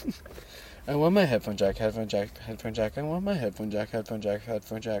 I want my headphone jack, headphone jack, headphone jack. I want my headphone jack, headphone jack,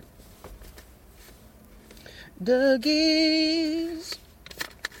 headphone jack. Dougie's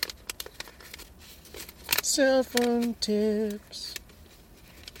cell phone tips.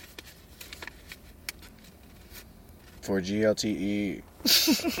 4G LTE.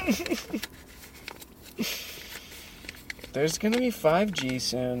 There's gonna be 5G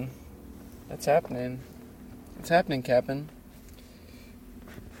soon. That's happening. It's happening, Captain.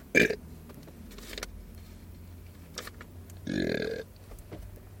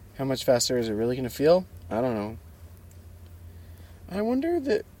 How much faster is it really gonna feel? I don't know. I wonder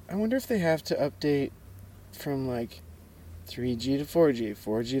if they have to update from like 3G to 4G,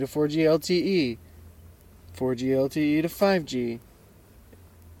 4G to 4G LTE, 4G LTE to 5G.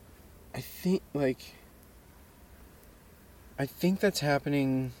 I think that's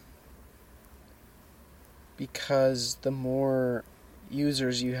happening because the more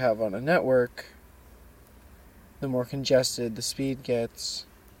users you have on a network, the more congested the speed gets.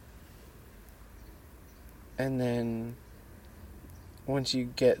 And then once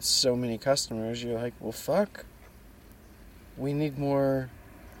you get so many customers, you're like, well, fuck. We need more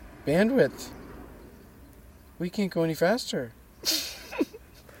bandwidth. We can't go any faster.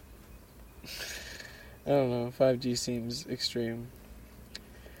 I don't know. 5G seems extreme.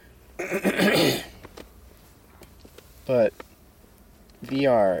 But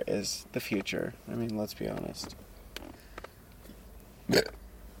VR is the future. I mean, let's be honest.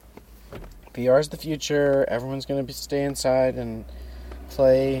 VR is the future. Everyone's going to stay inside and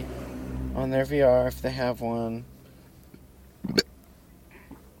play on their VR if they have one.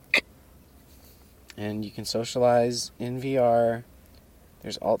 And you can socialize in VR.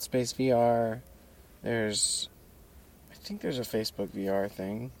 There's AltSpace VR. I think there's a Facebook VR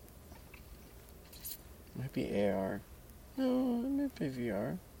thing. It might be AR. No, it might be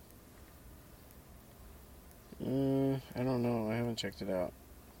VR. I don't know. I haven't checked it out.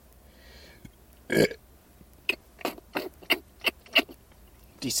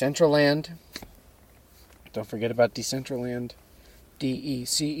 Decentraland. Don't forget about Decentraland.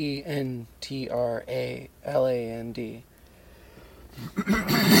 DECENTRALAND.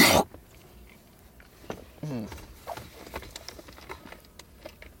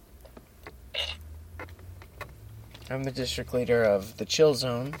 I'm the district leader of the Chill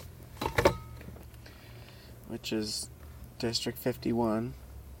Zone, which is District 51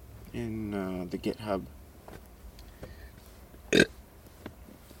 in the GitHub.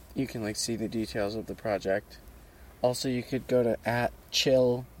 You can see the details of the project. Also, you could go to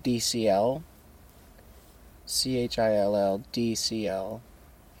 @ChillDCL, ChillDCL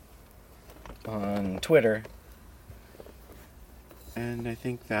on Twitter, and I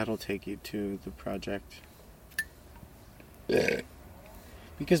think that'll take you to the project.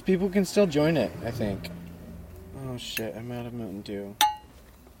 Because people can still join it, I think. Oh shit, I'm out of Mountain Dew.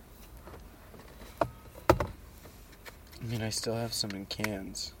 I mean, I still have some in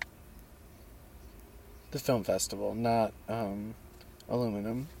cans. The film festival, not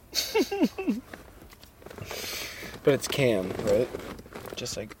aluminum. But it's can, right?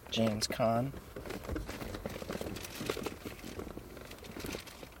 Just like James Caan.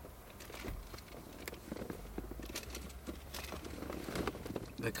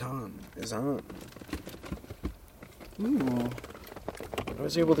 The con is on. Ooh. I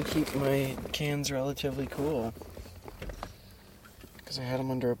was able to keep my cans relatively cool. Because I had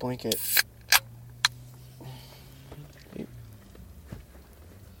them under a blanket.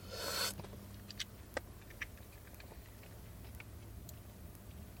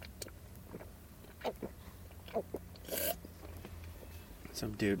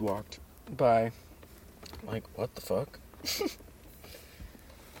 Some dude walked by. Like, what the fuck?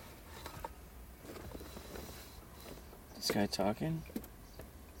 This guy talking?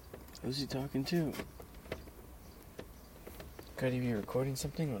 Who's he talking to? Could he be recording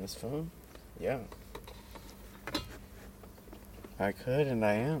something on his phone? Yeah. I could, and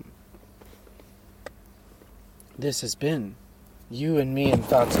I am. this has been You and Me and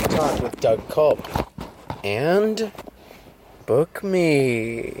Thoughts and Talk with Doug Culp. And book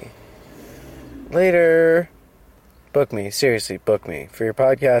me. Later. Book me. Seriously, book me. For your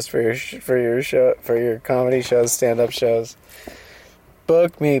podcast, for your show, for your comedy shows, stand-up shows.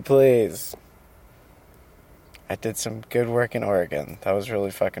 Book me, please. I did some good work in Oregon. That was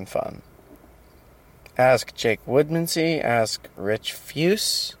really fucking fun. Ask Jake Woodmansey. Ask Rich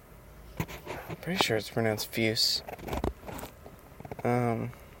Fuse. I'm pretty sure it's pronounced Fuse.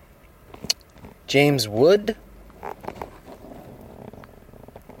 James Wood.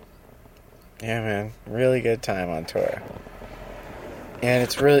 Yeah, man. Really good time on tour. And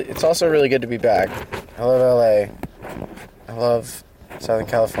it's also really good to be back. I love LA. I love Southern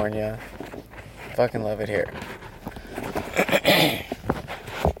California. Fucking love it here.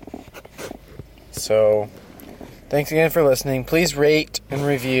 So, thanks again for listening. Please rate and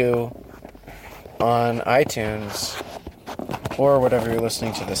review on iTunes or whatever you're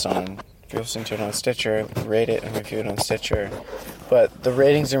listening to this on. If you're listening to it on Stitcher, rate it and review it on Stitcher. But the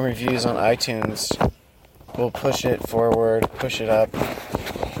ratings and reviews on iTunes will push it forward, push it up,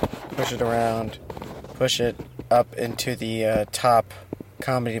 push it around, push it up into the top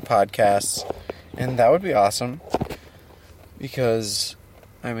comedy podcasts. And that would be awesome. Because,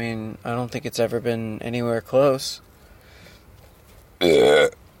 I mean, I don't think it's ever been anywhere close.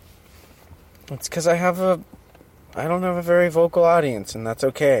 It's because I don't have a very vocal audience, and that's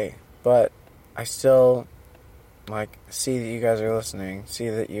okay. But I still, see that you guys are listening, see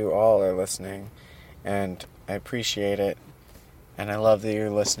that you all are listening, and I appreciate it, and I love that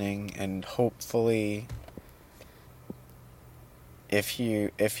you're listening, and hopefully, if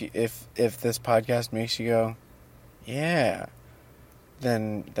this podcast makes you go, yeah,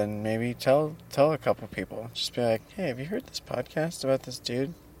 then maybe tell a couple people. Just be like, hey, have you heard this podcast about this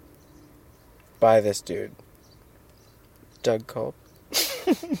dude? By this dude, Doug Culp.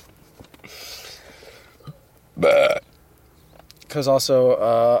 Because also,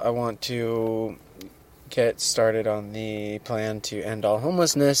 I want to get started on the plan to end all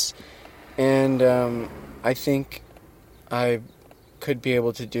homelessness, and I think I could be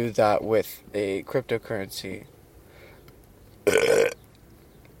able to do that with a cryptocurrency.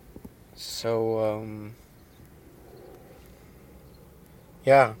 So,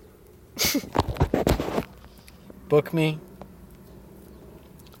 yeah. Book me.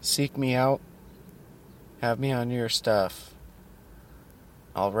 Seek me out. Have me on your stuff.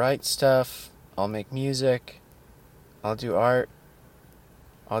 I'll write stuff. I'll make music. I'll do art.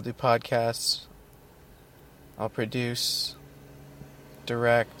 I'll do podcasts. I'll produce.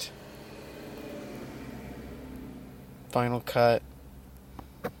 Direct. Final cut.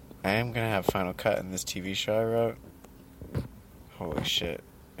 I am going to have final cut in this TV show I wrote. Holy shit.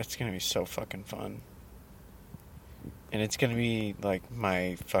 It's going to be so fucking fun. And it's going to be like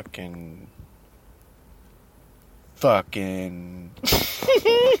my fucking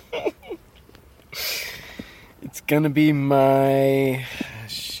it's gonna be my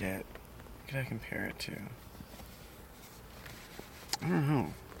shit. What can I compare it to? I don't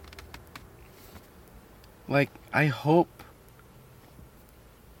know.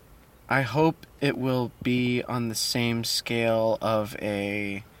 I hope it will be on the same scale of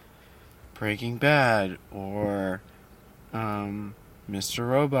a Breaking Bad or Mr.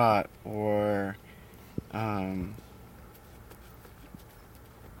 Robot or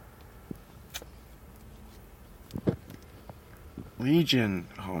Legion.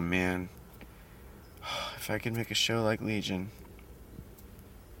 Oh man, if I could make a show like Legion.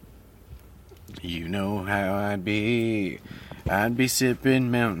 You know how I'd be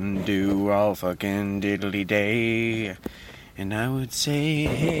sipping Mountain Dew all fucking diddly day. And I would say,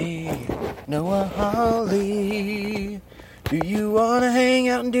 hey, Noah Hawley, do you want to hang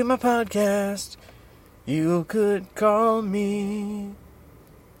out and do my podcast? You could call me.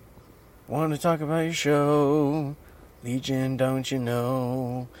 Want to talk about your show? Legion, don't you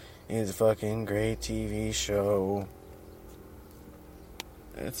know, is a fucking great TV show.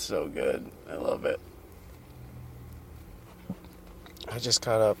 It's so good. I love it. I just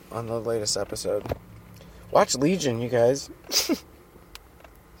caught up on the latest episode. Watch Legion, you guys.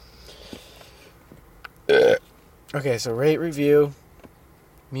 Okay, so rate, review,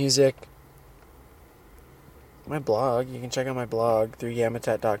 music, my blog. You can check out my blog through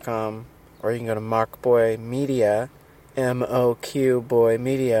yamatat.com, or you can go to mockboymedia,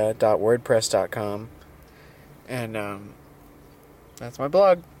 moqboymedia.wordpress.com, and that's my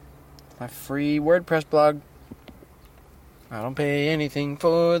blog. My free WordPress blog. I don't pay anything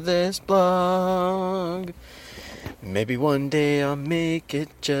for this blog. Maybe one day I'll make it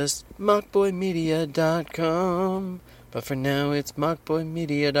just mockboymedia.com. But for now it's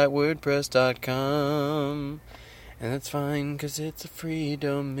mockboymedia.wordpress.com. And that's fine, 'cause it's a free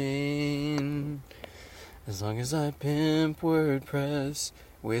domain. As long as I pimp WordPress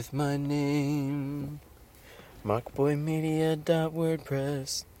with my name.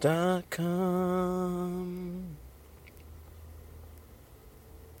 mockboymedia.wordpress.com.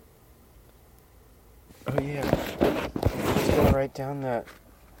 Oh yeah, I was gonna write down that.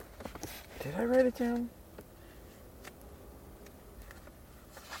 Did I write it down?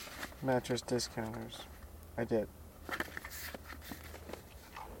 Mattress discounters. I did.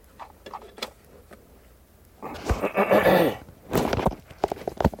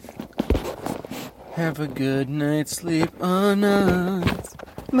 Have a good night's sleep on us.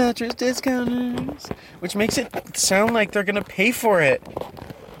 Mattress discounters. Which makes it sound like they're gonna pay for it.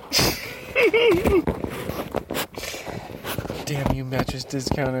 Damn you, mattress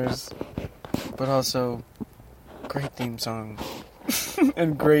discounters. But also, great theme song.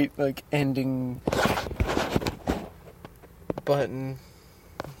 And great, like, ending button.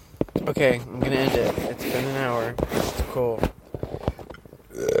 Okay, I'm gonna end it. It's been an hour. It's cool.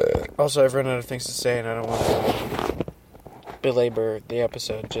 Also, I've run out of things to say, and I don't want to belabor the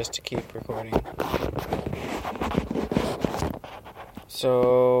episode just to keep recording.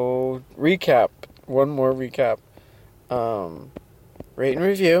 So, recap. One more recap. Rate and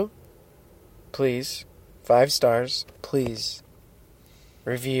review. Please. 5 stars. Please.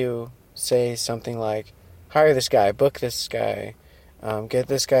 Review. Say something like, hire this guy, book this guy, get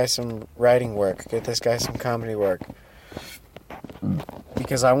this guy some writing work, get this guy some comedy work.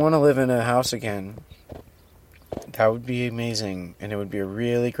 Because I want to live in a house again. That would be amazing. And it would be a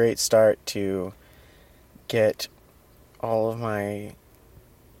really great start to get all of my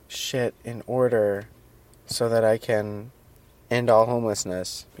shit in order so that I can end all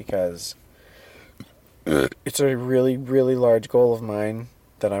homelessness. Because it's a really, really large goal of mine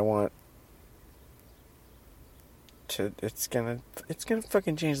that I want to... It's gonna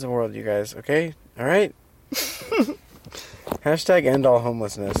fucking change the world, you guys. Okay? Alright? Hashtag end all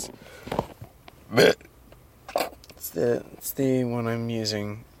homelessness. It's the one I'm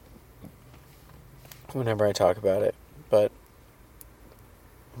using whenever I talk about it. But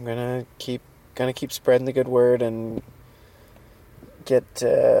I'm gonna keep spreading the good word and get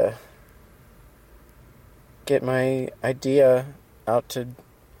my idea out to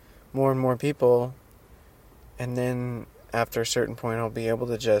more and more people, and then after a certain point I'll be able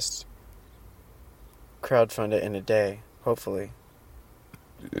to just crowdfund it in a day. Hopefully.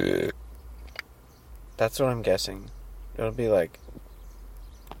 That's what I'm guessing. It'll be like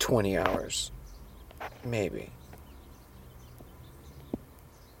 20 hours. Maybe.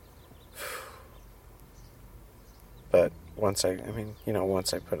 But once I put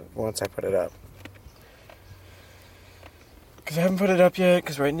it up. Because I haven't put it up yet,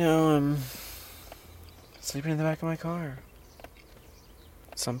 because right now I'm sleeping in the back of my car.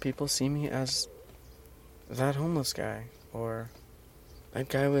 Some people see me as that homeless guy, or that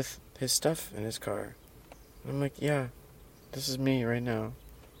guy with his stuff in his car. And I'm like, yeah, this is me right now.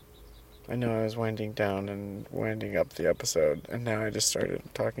 I know I was winding down and winding up the episode, and now I just started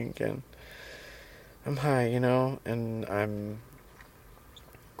talking again. I'm high, and I'm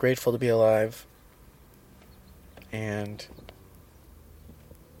grateful to be alive, and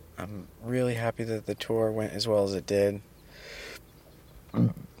I'm really happy that the tour went as well as it did.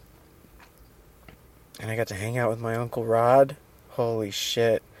 And I got to hang out with my Uncle Rod. Holy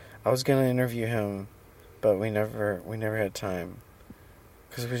shit. I was going to interview him, but we never had time.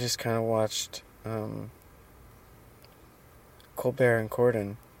 Because we just kind of watched Colbert and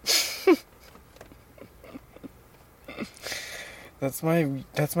Corden. That's my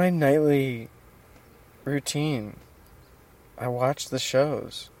nightly routine. I watch the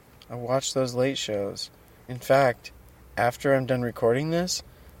shows. I watch those late shows. In fact, after I'm done recording this,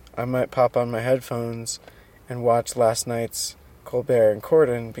 I might pop on my headphones and watch last night's Colbert and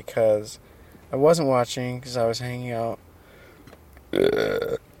Corden, because I wasn't watching because I was hanging out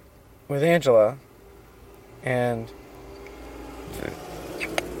with Angela, and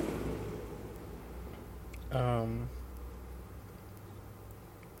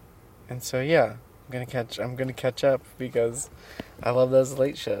so yeah, I'm gonna catch up because I love those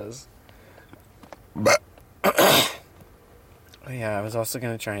late shows. Oh yeah, I was also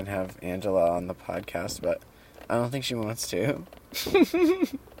going to try and have Angela on the podcast, but I don't think she wants to.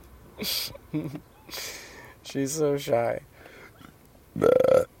 She's so shy.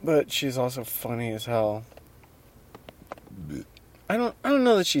 But she's also funny as hell. I don't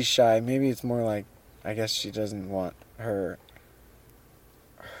know that she's shy. Maybe it's more like I guess she doesn't want her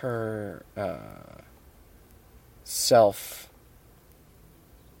self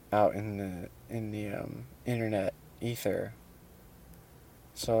out in the internet ether.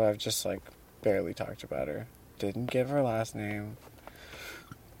 So I've just like barely talked about her. Didn't give her last name.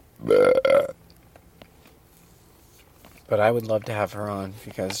 But I would love to have her on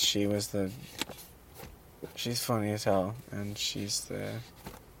because she's funny as hell, and she's the,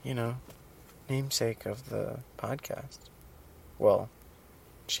 namesake of the podcast. Well,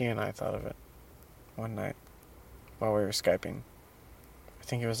 she and I thought of it one night while we were Skyping. I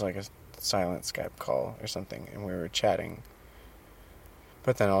think it was like a silent Skype call or something, and we were chatting,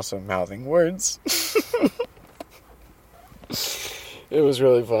 but then also mouthing words. It was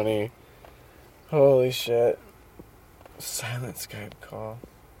really funny. Holy shit. Silent Skype call.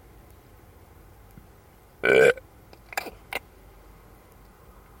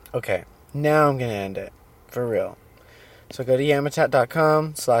 Okay, now I'm gonna end it. For real. So go to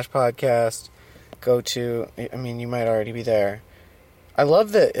yamatat.com/podcast. Go to, you might already be there. I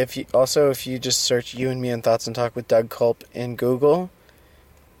love that if you just search You and Me and Thoughts and Talk with Doug Culp in Google,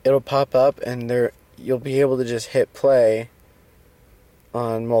 it'll pop up and you'll be able to just hit play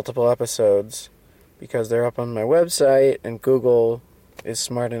on multiple episodes because they're up on my website, and Google is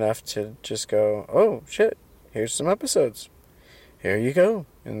smart enough to just go, oh shit, here's some episodes. Here you go.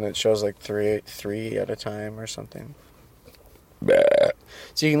 And it shows like three at a time or something.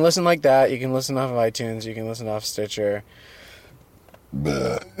 So you can listen like that. You can listen off of iTunes. You can listen off Stitcher.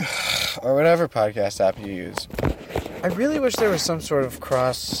 Or whatever podcast app you use. I really wish there was some sort of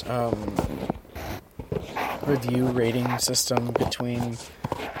cross review rating system between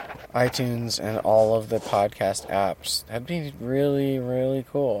iTunes and all of the podcast apps. That'd be really, really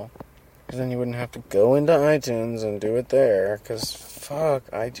cool. Because then you wouldn't have to go into iTunes and do it there. Because fuck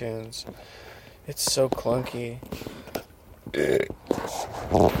iTunes. It's so clunky.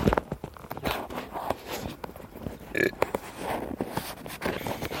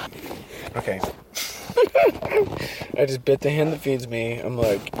 Okay. I just bit the hand that feeds me. I'm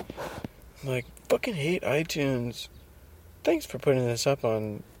like, fucking hate iTunes. Thanks for putting this up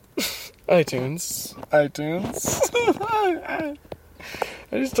on iTunes. I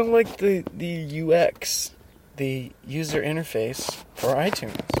just don't like the UX, the user interface for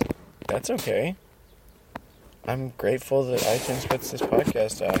iTunes. That's okay. I'm grateful that iTunes puts this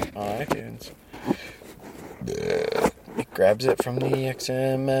podcast out on iTunes. It grabs it from the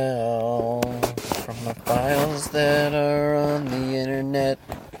XML, from the files that are on the internet,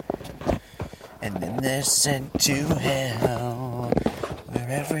 and then they're sent to hell, where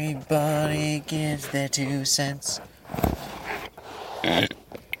everybody gives their 2 cents.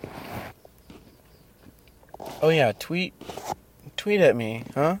 Oh yeah, tweet at me,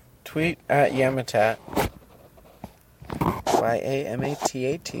 huh? Tweet at Yamatat.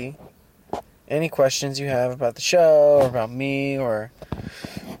 YAMATAT. Any questions you have about the show, or about me, or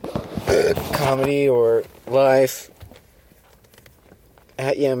comedy, or life,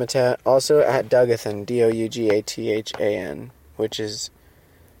 at Yamatat. Also at Dougathan, DOUGATHAN, which is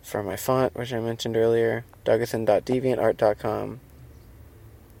for my font, which I mentioned earlier. Dougathan.deviantart.com.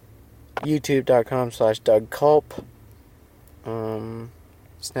 YouTube.com/DougCulp.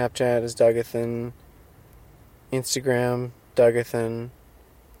 Snapchat is Dougathan. Instagram, Dougathan.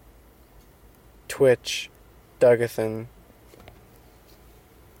 Twitch, Dougathan.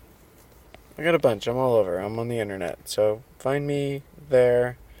 I got a bunch. I'm all over. I'm on the internet. So find me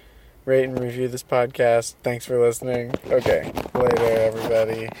there. Rate and review this podcast. Thanks for listening. Okay. Later,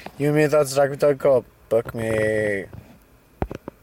 everybody. You and Me and Thoughts to Talk with Doug Culp. Book me.